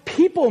what?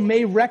 People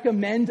may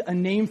recommend a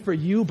name for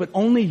you, but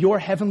only your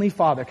heavenly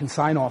Father can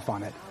sign off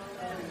on it.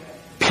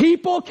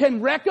 People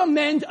can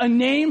recommend a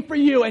name for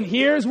you, and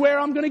here's where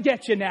I'm going to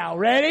get you now.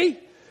 Ready?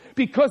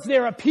 Because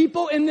there are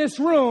people in this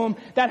room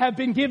that have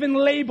been given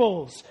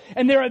labels.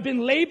 And there have been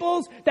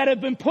labels that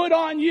have been put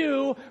on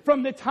you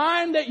from the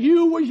time that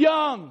you were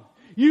young.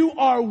 You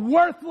are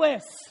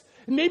worthless.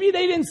 Maybe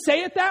they didn't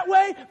say it that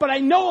way, but I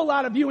know a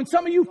lot of you, and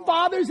some of you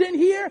fathers in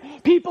here,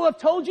 people have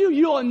told you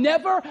you will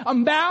never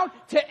amount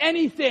to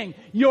anything.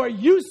 You're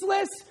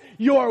useless.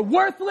 You're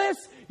worthless.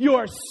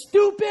 You're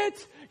stupid.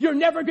 You're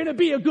never going to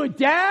be a good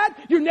dad.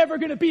 You're never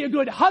going to be a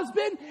good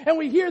husband. And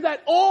we hear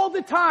that all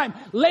the time.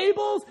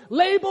 Labels,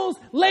 labels,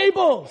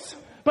 labels.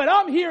 But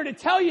I'm here to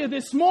tell you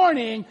this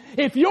morning,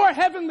 if your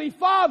heavenly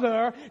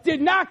Father did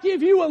not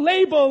give you a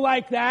label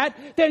like that,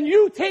 then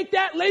you take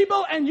that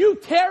label and you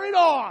tear it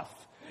off.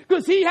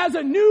 Because He has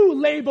a new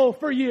label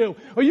for you.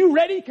 Are you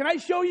ready? Can I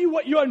show you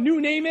what your new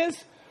name is?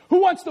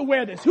 Who wants to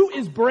wear this? Who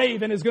is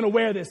brave and is going to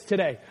wear this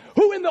today?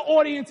 Who in the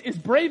audience is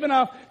brave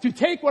enough to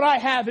take what I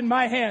have in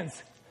my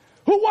hands?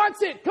 Who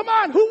wants it? Come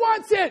on, who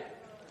wants it?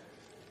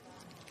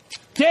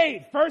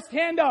 Dave, first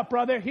hand up,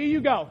 brother. Here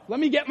you go. Let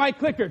me get my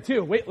clicker,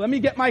 too. Wait, let me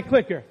get my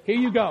clicker. Here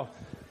you go.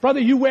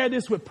 Brother, you wear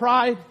this with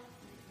pride.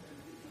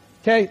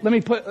 Okay, let me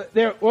put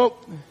there. Whoa.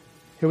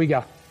 Here we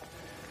go.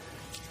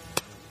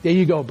 There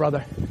you go,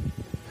 brother.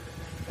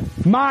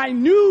 My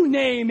new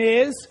name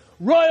is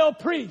Royal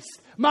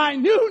Priest. My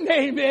new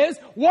name is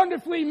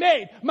Wonderfully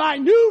Made. My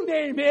new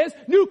name is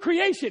New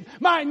Creation.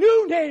 My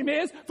new name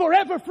is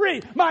Forever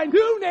Free. My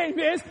new name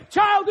is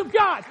Child of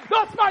God.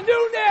 That's my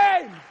new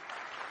name.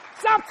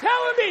 Stop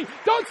telling me.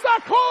 Don't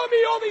start calling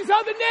me all these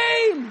other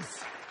names.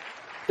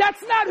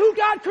 That's not who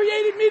God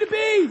created me to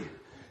be.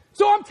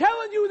 So I'm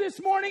telling you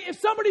this morning, if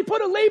somebody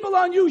put a label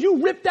on you,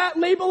 you rip that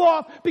label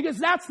off, because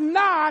that's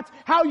not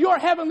how your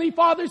heavenly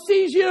Father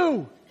sees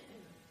you.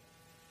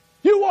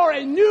 You are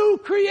a new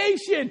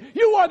creation.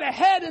 You are the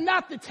head and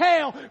not the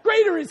tail.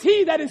 Greater is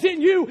He that is in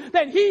you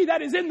than he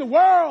that is in the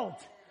world.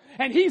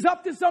 and he's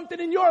up to something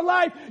in your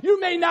life. You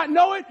may not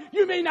know it,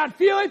 you may not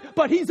feel it,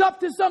 but he's up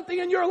to something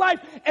in your life.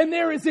 And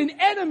there is an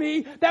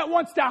enemy that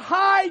wants to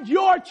hide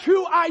your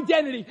true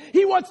identity.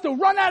 He wants to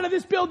run out of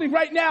this building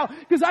right now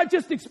because I've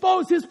just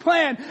exposed his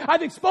plan.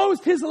 I've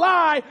exposed his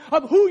lie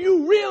of who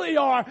you really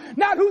are.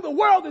 Not who the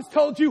world has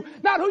told you,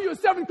 not who your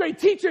 7th grade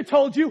teacher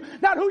told you,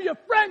 not who your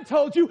friend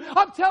told you.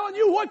 I'm telling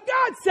you what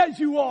God says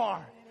you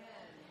are.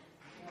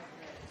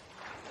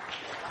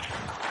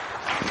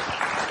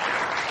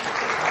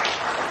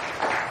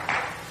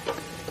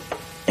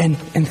 And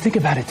think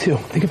about it too.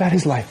 Think about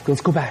his life.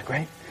 Let's go back,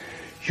 right?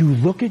 You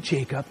look at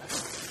Jacob.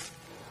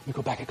 Let me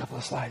go back a couple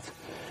of slides.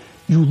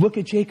 You look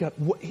at Jacob.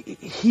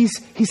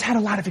 He's had a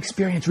lot of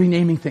experience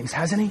renaming things,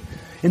 hasn't he?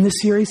 In this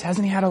series,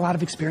 hasn't he had a lot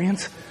of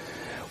experience?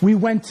 We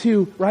went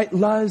to, right,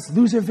 Luz,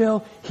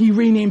 Loserville. He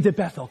renamed it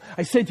Bethel.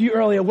 I said to you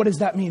earlier, what does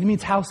that mean? It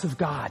means house of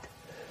God.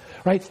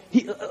 Right?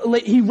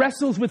 He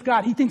wrestles with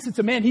God. He thinks it's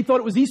a man. He thought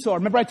it was Esau.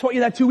 Remember I taught you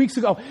that 2 weeks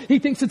ago. He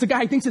thinks it's a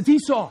guy. He thinks it's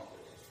Esau.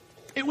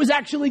 It was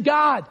actually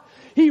God.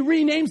 He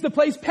renames the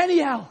place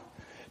Peniel.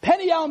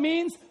 Peniel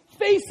means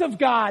face of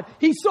God.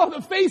 He saw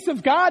the face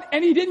of God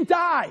and he didn't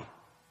die.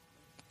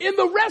 In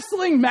the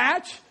wrestling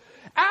match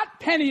at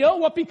Peniel,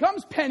 what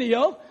becomes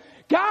Peniel,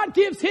 God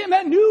gives him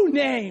a new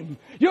name.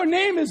 Your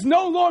name is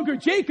no longer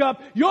Jacob.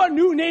 Your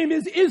new name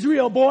is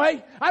Israel,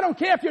 boy. I don't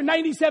care if you're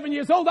 97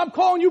 years old. I'm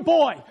calling you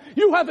boy.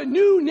 You have a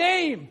new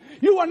name.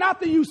 You are not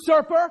the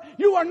usurper.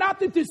 You are not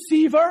the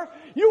deceiver.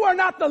 You are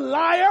not the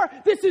liar.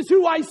 This is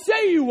who I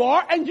say you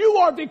are, and you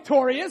are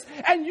victorious,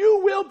 and you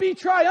will be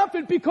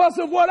triumphant because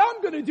of what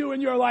I'm going to do in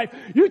your life.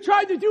 You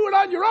tried to do it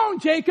on your own,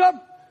 Jacob.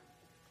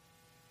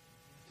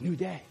 New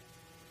day.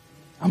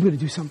 I'm going to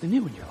do something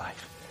new in your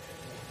life.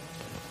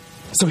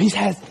 So he's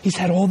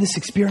had all this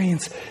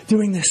experience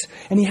doing this,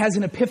 and he has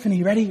an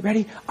epiphany.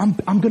 Ready? I'm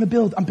going to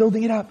build. I'm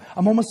building it up.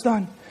 I'm almost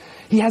done.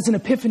 He has an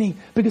epiphany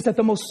because at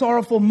the most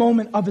sorrowful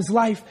moment of his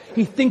life,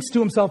 he thinks to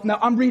himself, now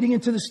I'm reading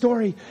into the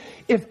story,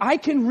 if I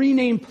can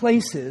rename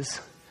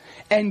places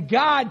and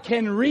God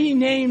can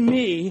rename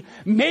me,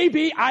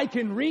 maybe I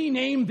can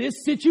rename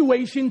this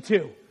situation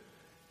too.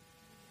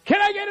 Can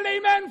I get an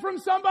amen from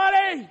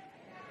somebody?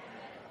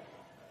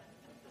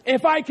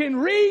 If I can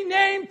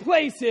rename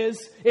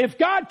places, if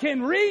God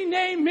can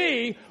rename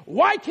me,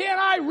 why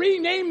can't I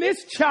rename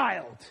this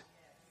child?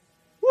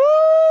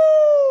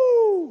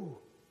 Woo!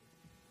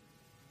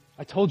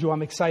 I told you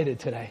I'm excited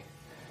today.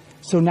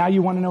 So now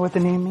you want to know what the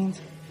name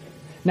means?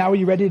 Now are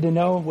you ready to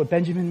know what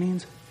Benjamin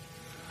means?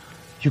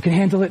 You can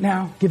handle it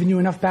now? Giving you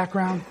enough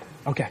background?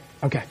 Okay.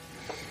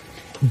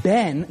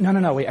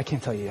 No, wait, I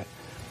can't tell you yet.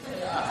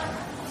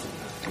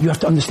 You have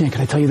to understand.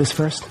 Can I tell you this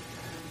first?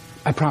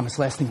 I promise,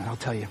 last thing I'll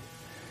tell you.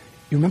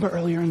 You remember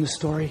earlier in the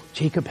story,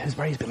 Jacob he's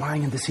been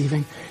lying and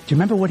deceiving. Do you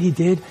remember what he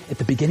did at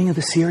the beginning of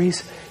the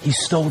series? He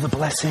stole the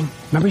blessing.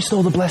 Remember he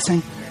stole the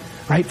blessing,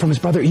 right, from his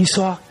brother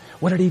Esau?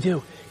 What did he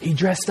do? He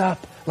dressed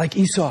up like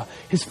Esau.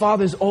 His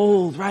father's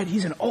old, right?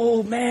 He's an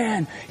old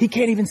man. He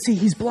can't even see.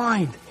 He's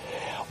blind.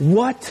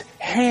 What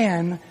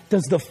hand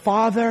does the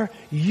Father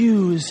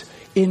use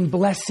in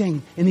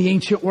blessing in the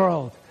ancient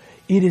world?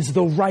 It is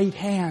the right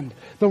hand.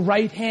 The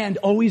right hand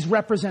always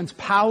represents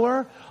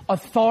power,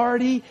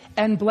 authority,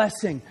 and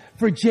blessing.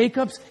 For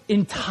Jacob's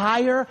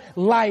entire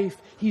life,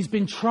 he's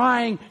been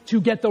trying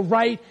to get the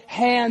right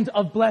hand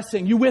of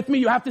blessing. You with me?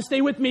 You have to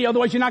stay with me,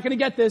 otherwise you're not going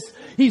to get this.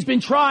 He's been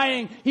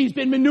trying, he's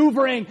been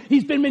maneuvering,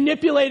 he's been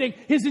manipulating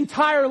his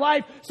entire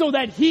life so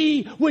that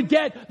he would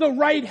get the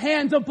right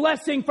hand of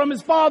blessing from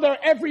his father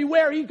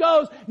everywhere he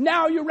goes.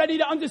 Now you're ready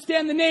to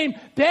understand the name.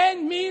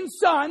 Ben means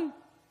son.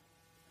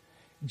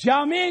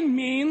 Jamin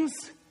means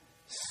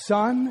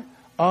son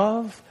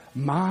of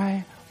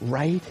my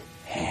right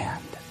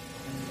hand.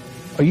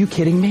 Are you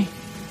kidding me?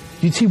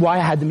 Do you see why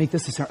I had to make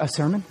this a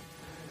sermon?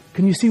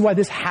 Can you see why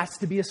this has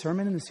to be a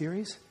sermon in the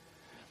series?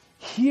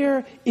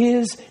 Here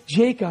is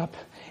Jacob,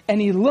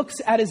 and he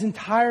looks at his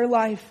entire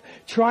life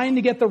trying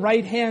to get the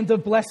right hand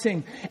of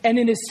blessing. And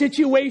in a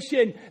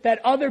situation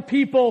that other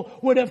people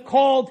would have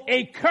called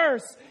a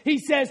curse, he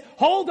says,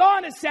 hold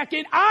on a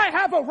second, I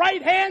have a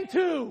right hand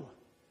too.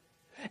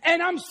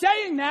 And I'm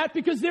saying that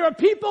because there are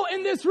people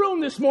in this room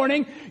this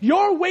morning,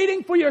 you're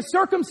waiting for your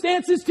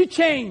circumstances to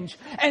change.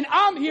 And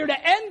I'm here to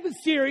end the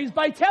series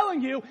by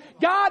telling you,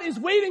 God is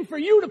waiting for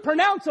you to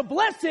pronounce a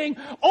blessing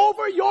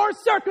over your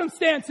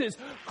circumstances.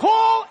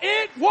 Call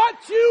it what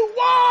you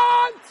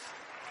want.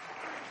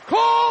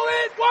 Call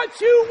it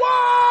what you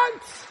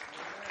want.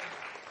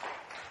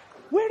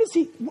 Where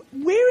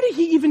did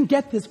he even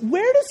get this?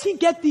 Where does he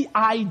get the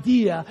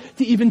idea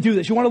to even do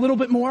this? You want a little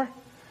bit more?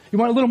 You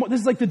want a little more?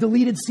 This is like the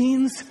deleted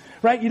scenes,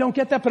 right? You don't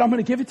get that, but I'm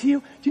going to give it to you.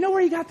 Do you know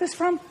where he got this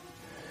from?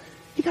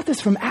 He got this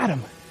from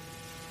Adam.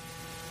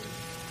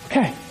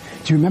 Okay.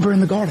 Do you remember in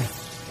the garden?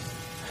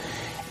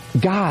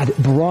 God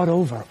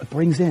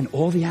brings in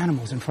all the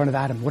animals in front of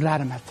Adam. What did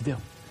Adam have to do?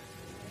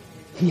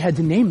 He had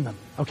to name them.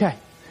 Okay.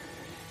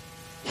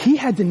 He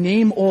had to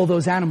name all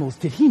those animals.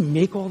 Did he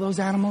make all those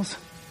animals?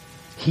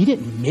 He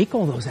didn't make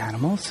all those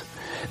animals.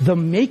 The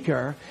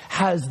maker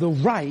has the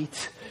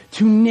right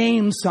to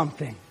name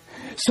something.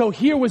 So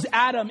here was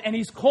Adam, and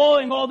he's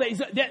calling all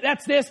these,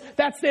 that's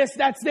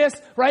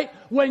this, right?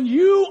 When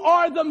you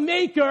are the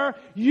maker,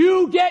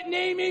 you get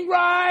naming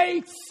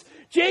rights.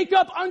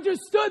 Jacob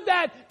understood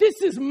that.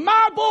 This is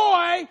my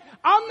boy.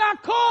 I'm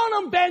not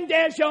calling him Ben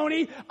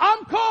Dashoni.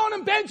 I'm calling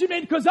him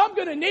Benjamin because I'm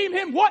going to name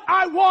him what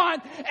I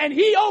want. And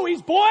he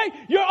always, boy,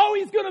 you're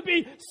always going to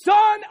be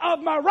son of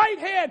my right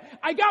hand.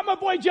 I got my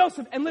boy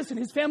Joseph. And listen,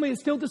 his family is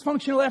still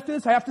dysfunctional after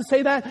this. I have to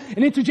say that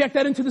and interject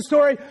that into the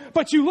story.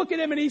 But you look at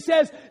him and he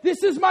says,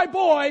 this is my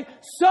boy,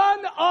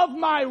 son of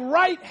my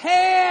right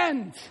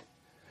hand.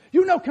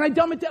 You know, can I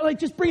dumb it down? Like,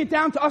 just bring it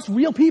down to us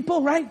real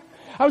people, right?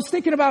 I was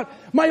thinking about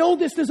my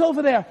oldest is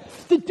over there.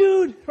 The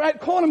dude, right?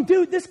 Calling him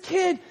dude, this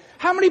kid.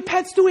 How many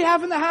pets do we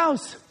have in the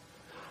house?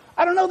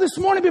 I don't know, this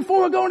morning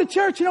before we're going to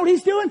church, you know what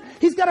he's doing?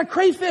 He's got a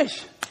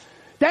crayfish.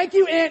 Thank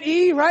you, Aunt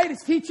E, right? His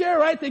teacher,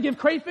 right? They give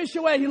crayfish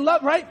away. He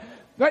loved, right?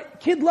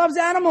 Kid loves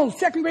animals.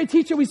 2nd grade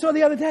teacher we saw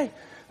the other day.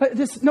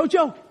 This, no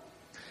joke.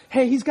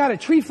 Hey, he's got a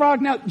tree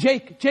frog now.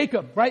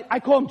 Jacob, right? I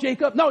call him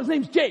Jacob. No, his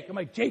name's Jake. I'm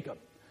like, Jacob.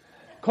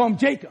 Call him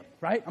Jacob,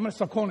 right? I'm going to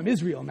start calling him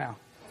Israel now.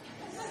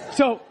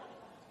 So,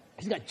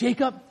 he's got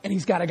Jacob, and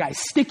he's got a guy,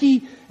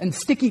 Sticky, and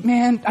Sticky,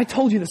 man, I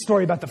told you the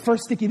story about the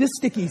first Sticky. This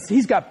Sticky,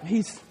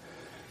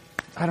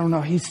 I don't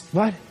know, he's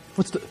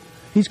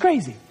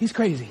crazy,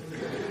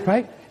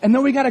 right? And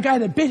then we got a guy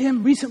that bit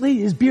him recently,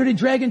 his bearded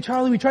dragon,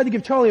 Charlie. We tried to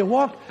give Charlie a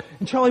walk,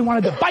 and Charlie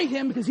wanted to bite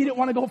him because he didn't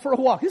want to go for a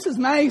walk. This is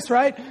nice,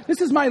 right?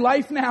 This is my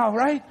life now,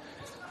 right?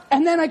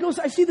 And then I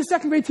see the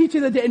 2nd grade teacher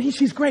that day, and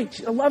she's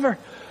great. I love her.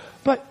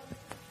 But,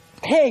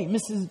 hey,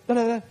 Mrs.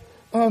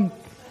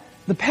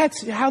 The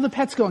pets, how are the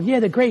pets going?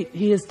 Yeah, they're great.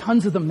 He has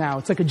tons of them now.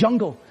 It's like a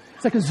jungle.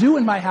 It's like a zoo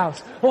in my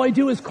house. All I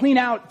do is clean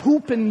out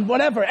poop and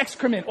whatever,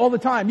 excrement all the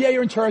time. Yeah,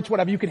 you're in church,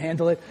 whatever, you can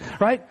handle it,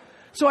 right?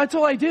 So that's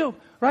all I do,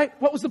 right?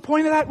 What was the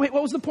point of that? Wait,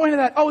 what was the point of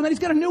that? Oh, and then he's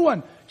got a new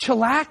one.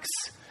 Chillax.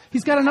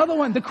 He's got another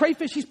one. The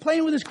crayfish, he's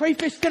playing with his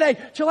crayfish today.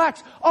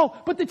 Chillax. Oh,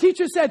 but the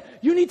teacher said,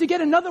 you need to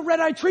get another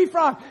red-eyed tree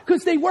frog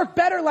because they work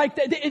better like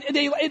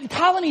they in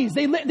colonies.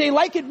 They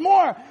like it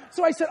more.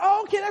 So I said,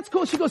 oh, okay, that's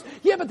cool. She goes,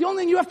 yeah, but the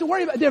only thing you have to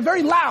worry about, they're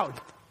very loud.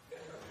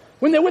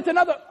 When they're with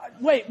another,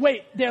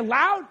 wait, they're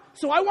loud?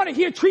 So I want to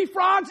hear tree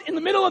frogs in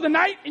the middle of the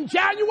night in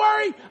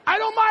January? I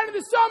don't mind in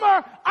the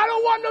summer. I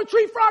don't want no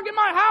tree frog in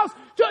my house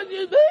just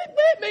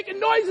making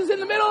noises in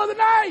the middle of the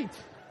night.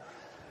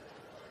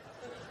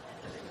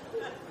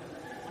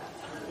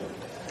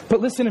 But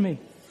listen to me.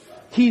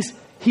 He's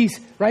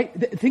right?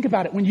 Think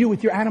about it. When you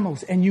with your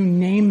animals and you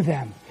name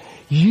them,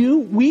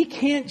 we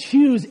can't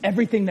choose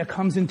everything that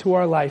comes into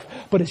our life.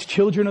 But as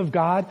children of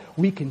God,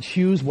 we can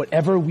choose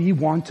whatever we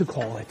want to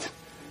call it.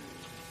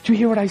 Do you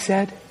hear what I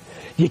said?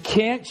 You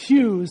can't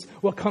choose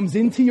what comes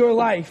into your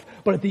life,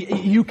 but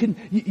you can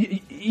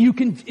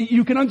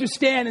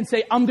understand and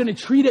say, I'm going to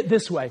treat it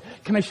this way.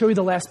 Can I show you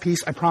the last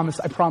piece? I promise.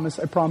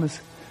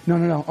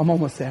 No. I'm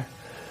almost there.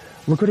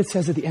 Look what it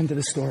says at the end of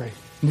the story.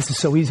 And this is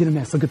so easy to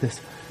miss. Look at this.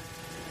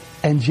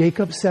 And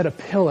Jacob set a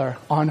pillar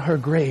on her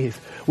grave,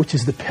 which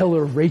is the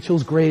pillar of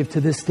Rachel's grave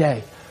to this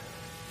day.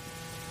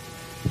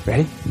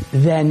 Ready?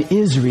 Then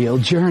Israel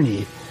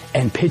journeyed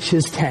and pitched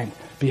his tent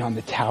beyond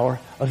the Tower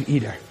of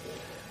Eder.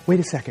 Wait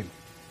a second.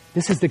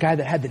 This is the guy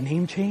that had the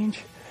name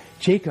change?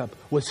 Jacob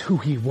was who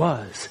he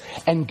was.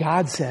 And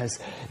God says,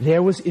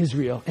 there was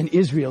Israel, and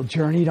Israel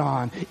journeyed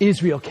on.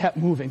 Israel kept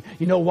moving.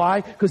 You know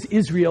why? Because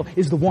Israel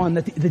is the one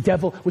that the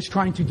devil was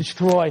trying to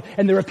destroy.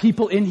 And there are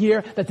people in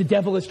here that the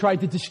devil has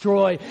tried to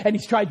destroy, and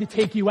he's tried to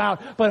take you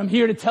out. But I'm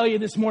here to tell you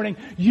this morning,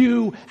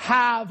 you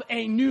have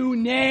a new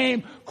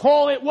name.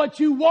 Call it what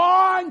you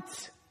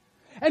want.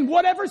 And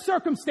whatever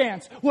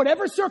circumstance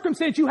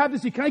you have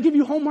this week, can I give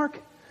you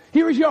homework?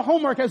 Here is your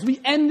homework as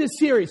we end this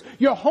series.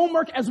 Your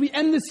homework as we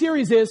end this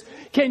series is,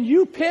 can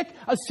you pick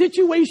a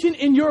situation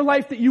in your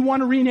life that you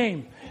want to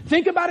rename?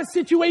 Think about a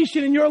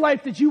situation in your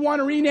life that you want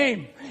to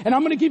rename. And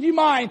I'm going to give you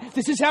mine.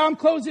 This is how I'm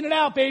closing it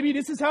out, baby.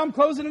 This is how I'm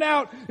closing it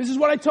out. This is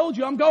what I told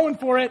you. I'm going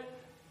for it.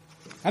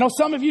 I know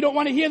some of you don't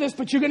want to hear this,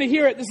 but you're going to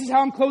hear it. This is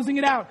how I'm closing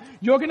it out.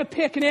 You're going to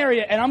pick an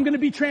area, and I'm going to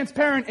be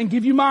transparent and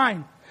give you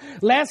mine.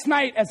 Last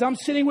night, as I'm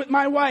sitting with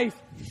my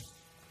wife,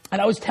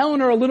 and I was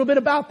telling her a little bit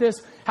about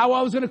this, how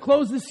I was going to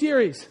close this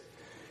series.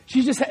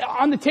 She just,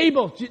 on the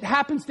table,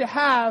 happens to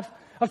have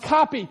a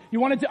copy.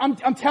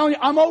 I'm telling you,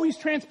 I'm always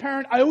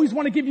transparent. I always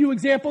want to give you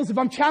examples. If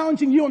I'm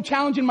challenging you, I'm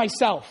challenging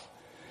myself.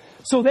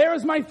 So there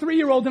is my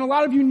 3-year-old, and a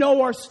lot of you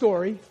know our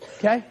story,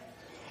 okay?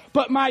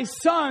 But my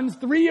son's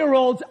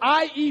 3-year-old's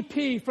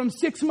IEP from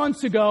 6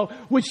 months ago,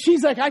 which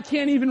she's like, I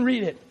can't even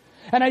read it.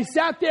 And I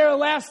sat there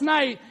last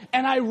night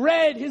and I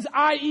read his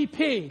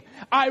IEP.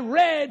 I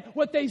read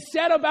what they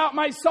said about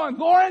my son.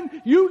 Lauren,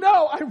 you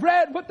know I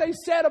read what they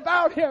said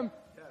about him.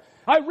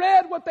 I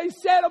read what they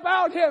said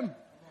about him.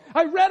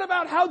 I read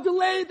about how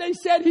delayed they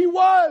said he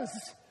was.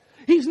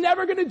 He's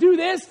never going to do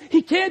this.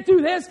 He can't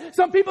do this.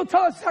 Some people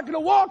tell us he's not going to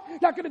walk,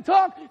 not going to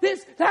talk,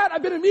 this, that.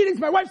 I've been in meetings.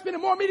 My wife's been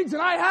in more meetings than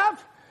I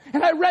have.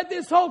 And I read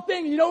this whole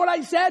thing. You know what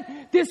I said?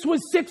 This was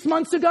 6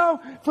 months ago.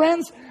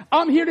 Friends,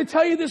 I'm here to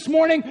tell you this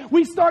morning,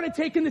 we started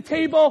taking the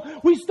table.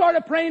 We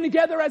started praying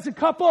together as a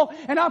couple.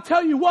 And I'll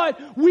tell you what,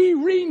 we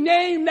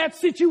renamed that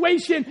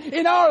situation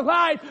in our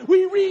life.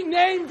 We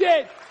renamed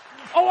it.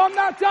 Oh, I'm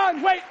not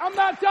done. Wait, I'm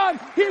not done.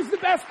 Here's the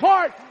best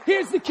part.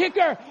 Here's the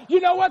kicker. You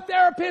know what,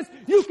 therapist?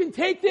 You can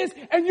take this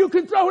and you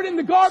can throw it in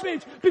the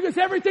garbage because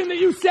everything that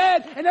you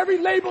said and every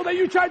label that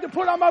you tried to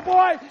put on my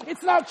boy,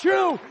 it's not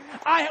true.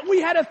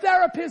 We had a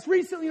therapist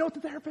recently. You know what the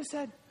therapist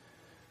said?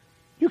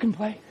 You can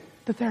play.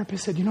 The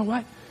therapist said, you know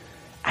what?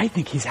 I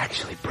think he's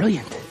actually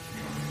brilliant.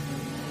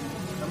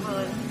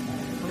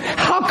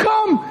 How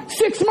come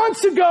 6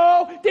 months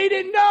ago they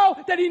didn't know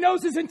that he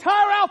knows his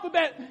entire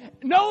alphabet?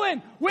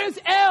 Nolan, where's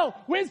L?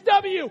 Where's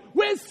W?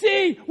 Where's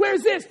C?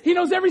 Where's this? He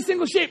knows every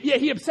single shape. Yeah,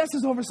 he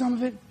obsesses over some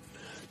of it.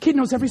 Kid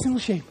knows every single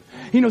shape.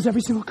 He knows every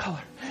single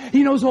color.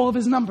 He knows all of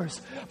his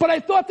numbers. But I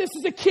thought this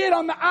is a kid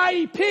on the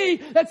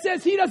IEP that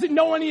says he doesn't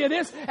know any of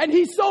this, and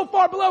he's so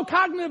far below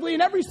cognitively in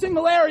every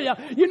single area.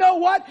 You know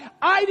what?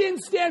 We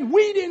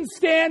didn't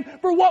stand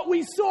for what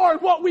we saw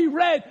and what we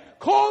read.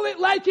 Call it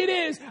like it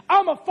is.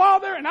 I'm a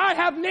father and I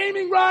have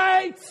naming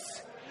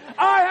rights.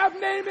 I have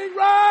naming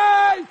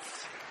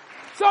rights.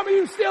 Some of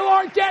you still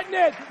aren't getting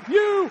it.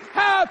 You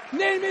have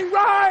naming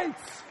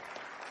rights.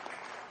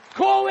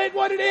 Call it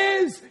what it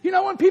is. You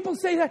know, when people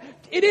say that,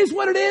 it is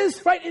what it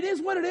is, right? It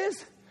is what it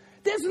is.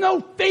 There's no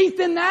faith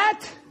in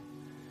that.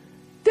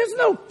 There's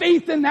no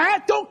faith in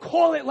that. Don't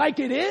call it like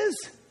it is.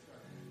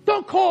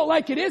 Don't call it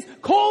like it is.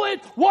 Call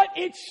it what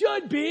it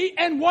should be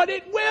and what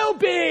it will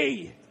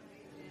be.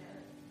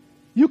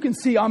 You can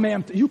see, I'm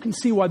amped. You can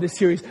see why this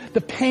series,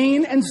 the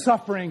pain and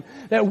suffering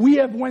that we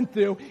have went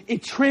through,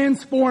 it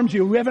transforms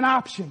you. We have an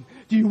option.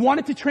 Do you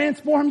want it to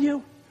transform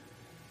you?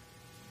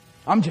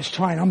 I'm just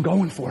trying. I'm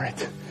going for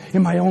it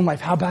in my own life.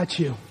 How about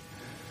you?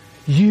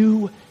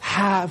 You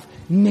have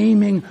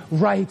naming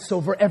rights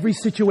over every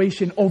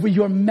situation, over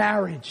your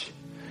marriage.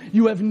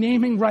 You have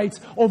naming rights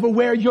over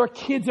where your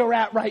kids are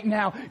at right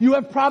now. You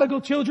have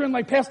prodigal children,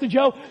 like Pastor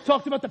Joe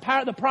talked about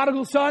the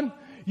prodigal son.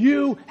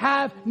 You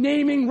have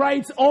naming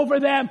rights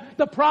over them.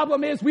 The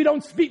problem is we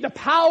don't speak. The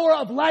power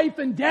of life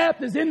and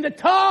death is in the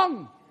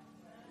tongue.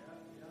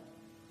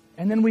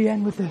 And then we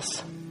end with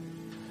this.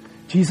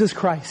 Jesus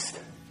Christ,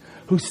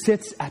 who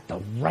sits at the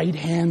right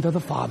hand of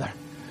the Father.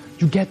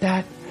 You get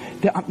that?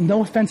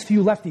 No offense to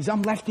you lefties.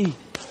 I'm lefty.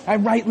 I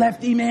write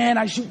lefty, man.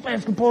 I shoot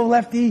basketball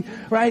lefty,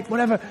 right?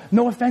 Whatever.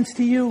 No offense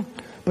to you.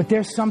 But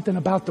there's something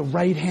about the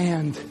right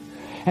hand.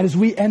 And as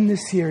we end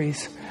this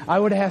series, I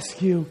would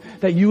ask you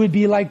that you would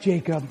be like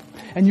Jacob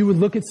and you would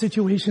look at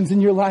situations in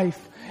your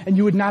life and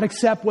you would not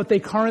accept what they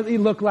currently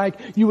look like.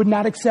 You would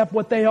not accept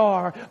what they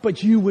are,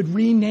 but you would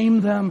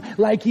rename them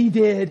like he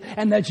did,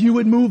 and that you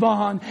would move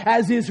on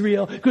as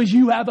Israel because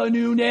you have a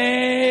new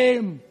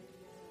name.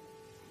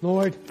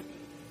 Lord,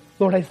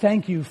 I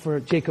thank you for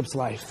Jacob's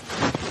life.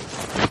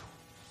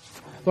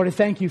 Lord, I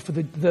thank you for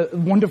the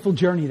wonderful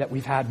journey that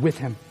we've had with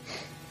him.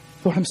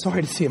 Lord, I'm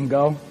sorry to see him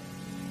go.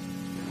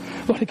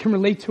 Lord, I can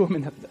relate to him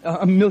in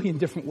a million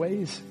different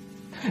ways.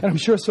 And I'm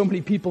sure so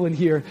many people in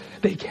here,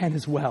 they can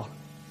as well.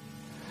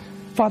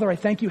 Father, I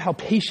thank you how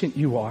patient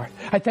you are.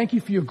 I thank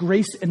you for your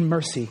grace and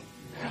mercy.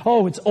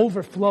 Oh, it's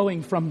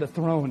overflowing from the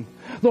throne.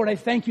 Lord, I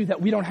thank you that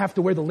we don't have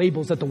to wear the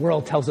labels that the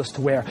world tells us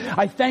to wear.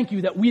 I thank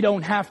you that we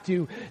don't have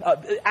to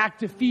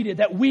act defeated,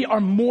 that we are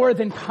more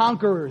than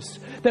conquerors,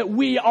 that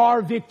we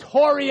are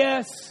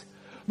victorious.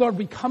 Lord,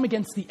 we come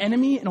against the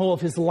enemy and all of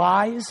his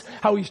lies,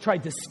 how he's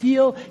tried to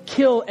steal,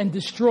 kill, and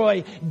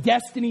destroy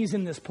destinies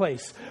in this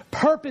place,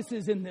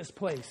 purposes in this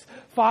place.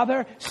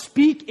 Father,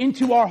 speak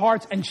into our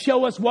hearts and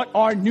show us what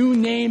our new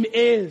name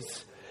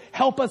is.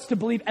 Help us to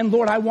believe. And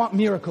Lord, I want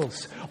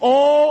miracles.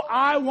 Oh,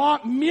 I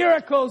want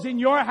miracles in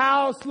your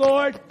house,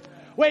 Lord.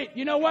 Wait,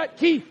 you know what?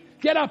 Keith,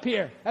 get up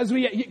here. Come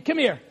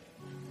here.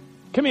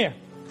 Come here.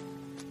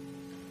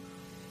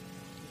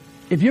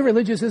 If you're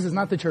religious, this is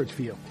not the church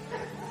for you.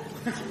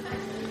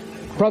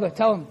 Brother,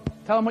 tell him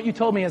what you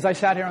told me as I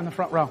sat here on the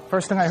front row.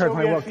 First thing I heard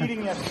when I walked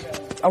in.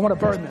 I want to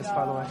burn this,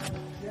 by the way.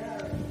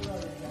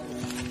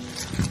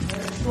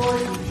 The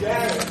story of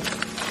Jared.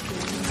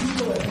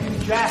 People that knew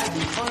Jack have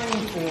been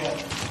praying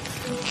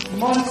for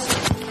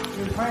months.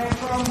 Been praying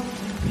for him.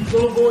 This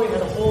little boy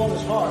had a hole in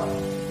his heart.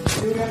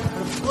 They would have to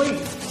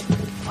complete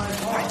on his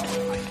heart.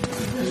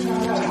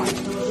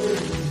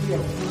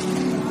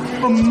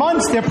 For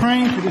months they're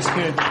praying for this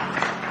kid.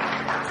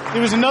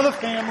 There was another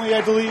family,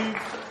 I believe,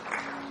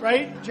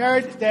 right,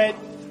 Jared, that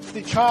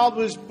the child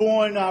was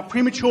born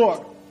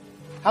premature.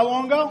 How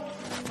long ago?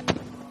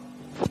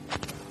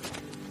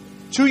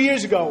 2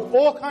 years ago.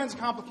 All kinds of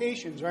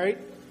complications, right?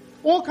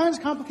 All kinds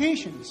of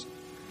complications.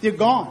 They're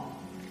gone.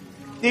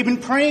 They've been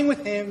praying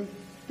with him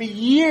for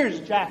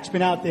years. Jack's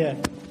been out there.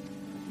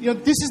 You know,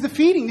 this is the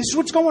feeding. This is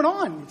what's going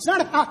on. It's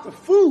not about the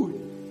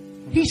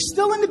food. He's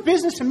still in the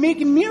business of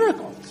making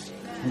miracles.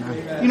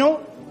 You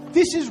know,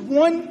 this is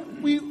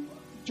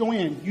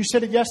Joanne, you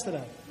said it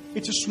yesterday.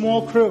 It's a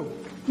small crew.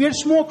 We had a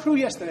small crew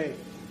yesterday.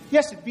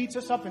 Yes, it beats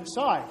us up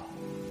inside.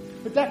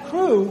 But that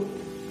crew,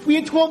 we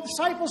had 12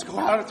 disciples go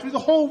out through the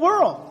whole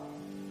world.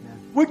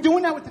 We're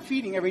doing that with the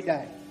feeding every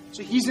day.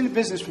 So he's in the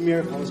business for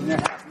miracles, and they're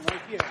happening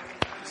right here.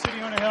 The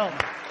city on a hill.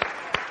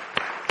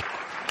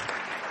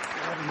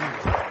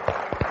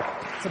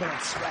 Some of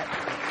that sweat.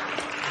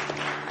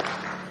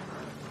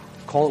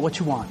 Call it what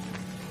you want.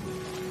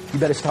 You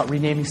better start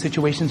renaming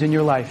situations in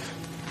your life.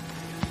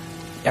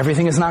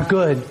 Everything is not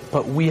good,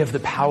 but we have the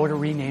power to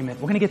rename it.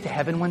 We're going to get to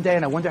heaven one day,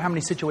 and I wonder how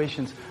many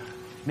situations,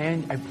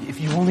 man,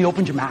 if you only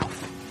opened your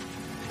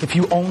mouth, if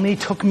you only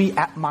took me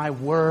at my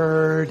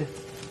word.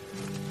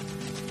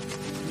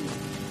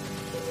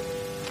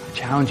 I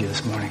challenge you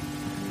this morning.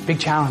 Big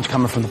challenge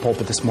coming from the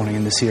pulpit this morning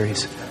in this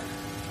series.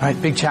 All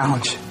right, big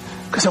challenge.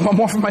 Because I want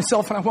more for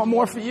myself and I want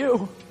more for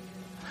you.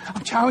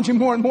 I'm challenging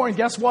more and more, and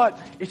guess what?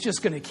 It's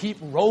just going to keep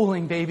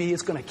rolling, baby.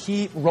 It's going to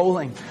keep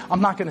rolling.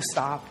 I'm not going to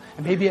stop.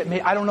 And maybe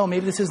I don't know,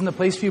 maybe this isn't the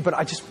place for you, but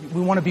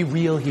we want to be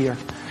real here.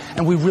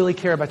 And we really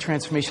care about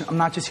transformation. I'm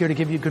not just here to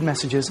give you good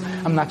messages.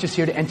 I'm not just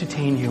here to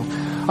entertain you.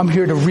 I'm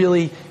here to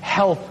really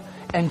help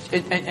and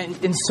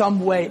in some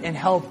way and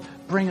help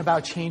bring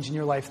about change in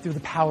your life through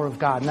the power of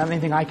God. Not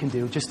anything I can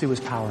do, just through His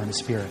power and His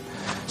Spirit.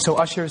 So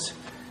ushers,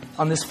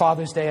 on this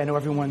Father's Day, I know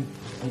everyone,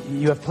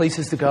 you have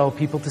places to go,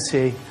 people to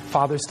see,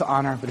 fathers to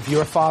honor. But if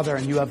you're a father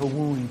and you have a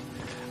wound,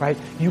 right,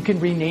 you can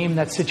rename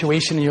that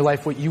situation in your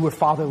life where you were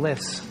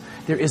fatherless.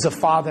 There is a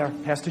Father,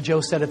 Pastor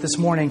Joe said it this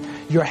morning,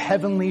 your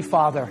Heavenly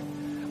Father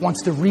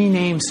wants to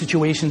rename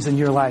situations in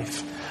your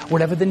life.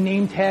 Whatever the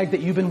name tag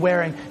that you've been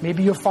wearing,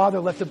 maybe your father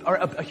left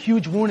a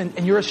huge wound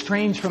and you're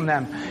estranged from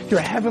them. Your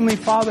Heavenly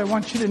Father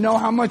wants you to know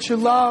how much you're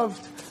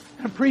loved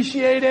and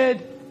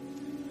appreciated.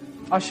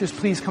 Ushers,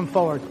 please come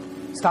forward.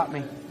 Stop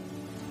me.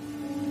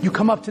 You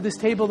come up to this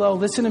table, though.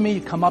 Listen to me.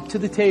 You come up to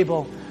the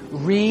table.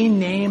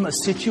 Rename a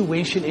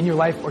situation in your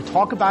life, or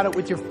talk about it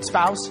with your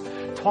spouse.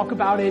 Talk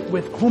about it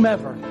with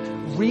whomever.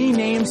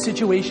 Rename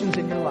situations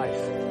in your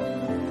life.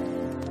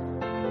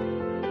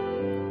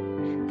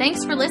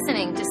 Thanks for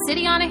listening to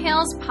City on a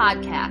Hill's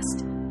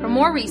podcast. For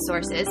more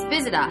resources,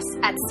 visit us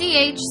at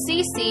chccny.com.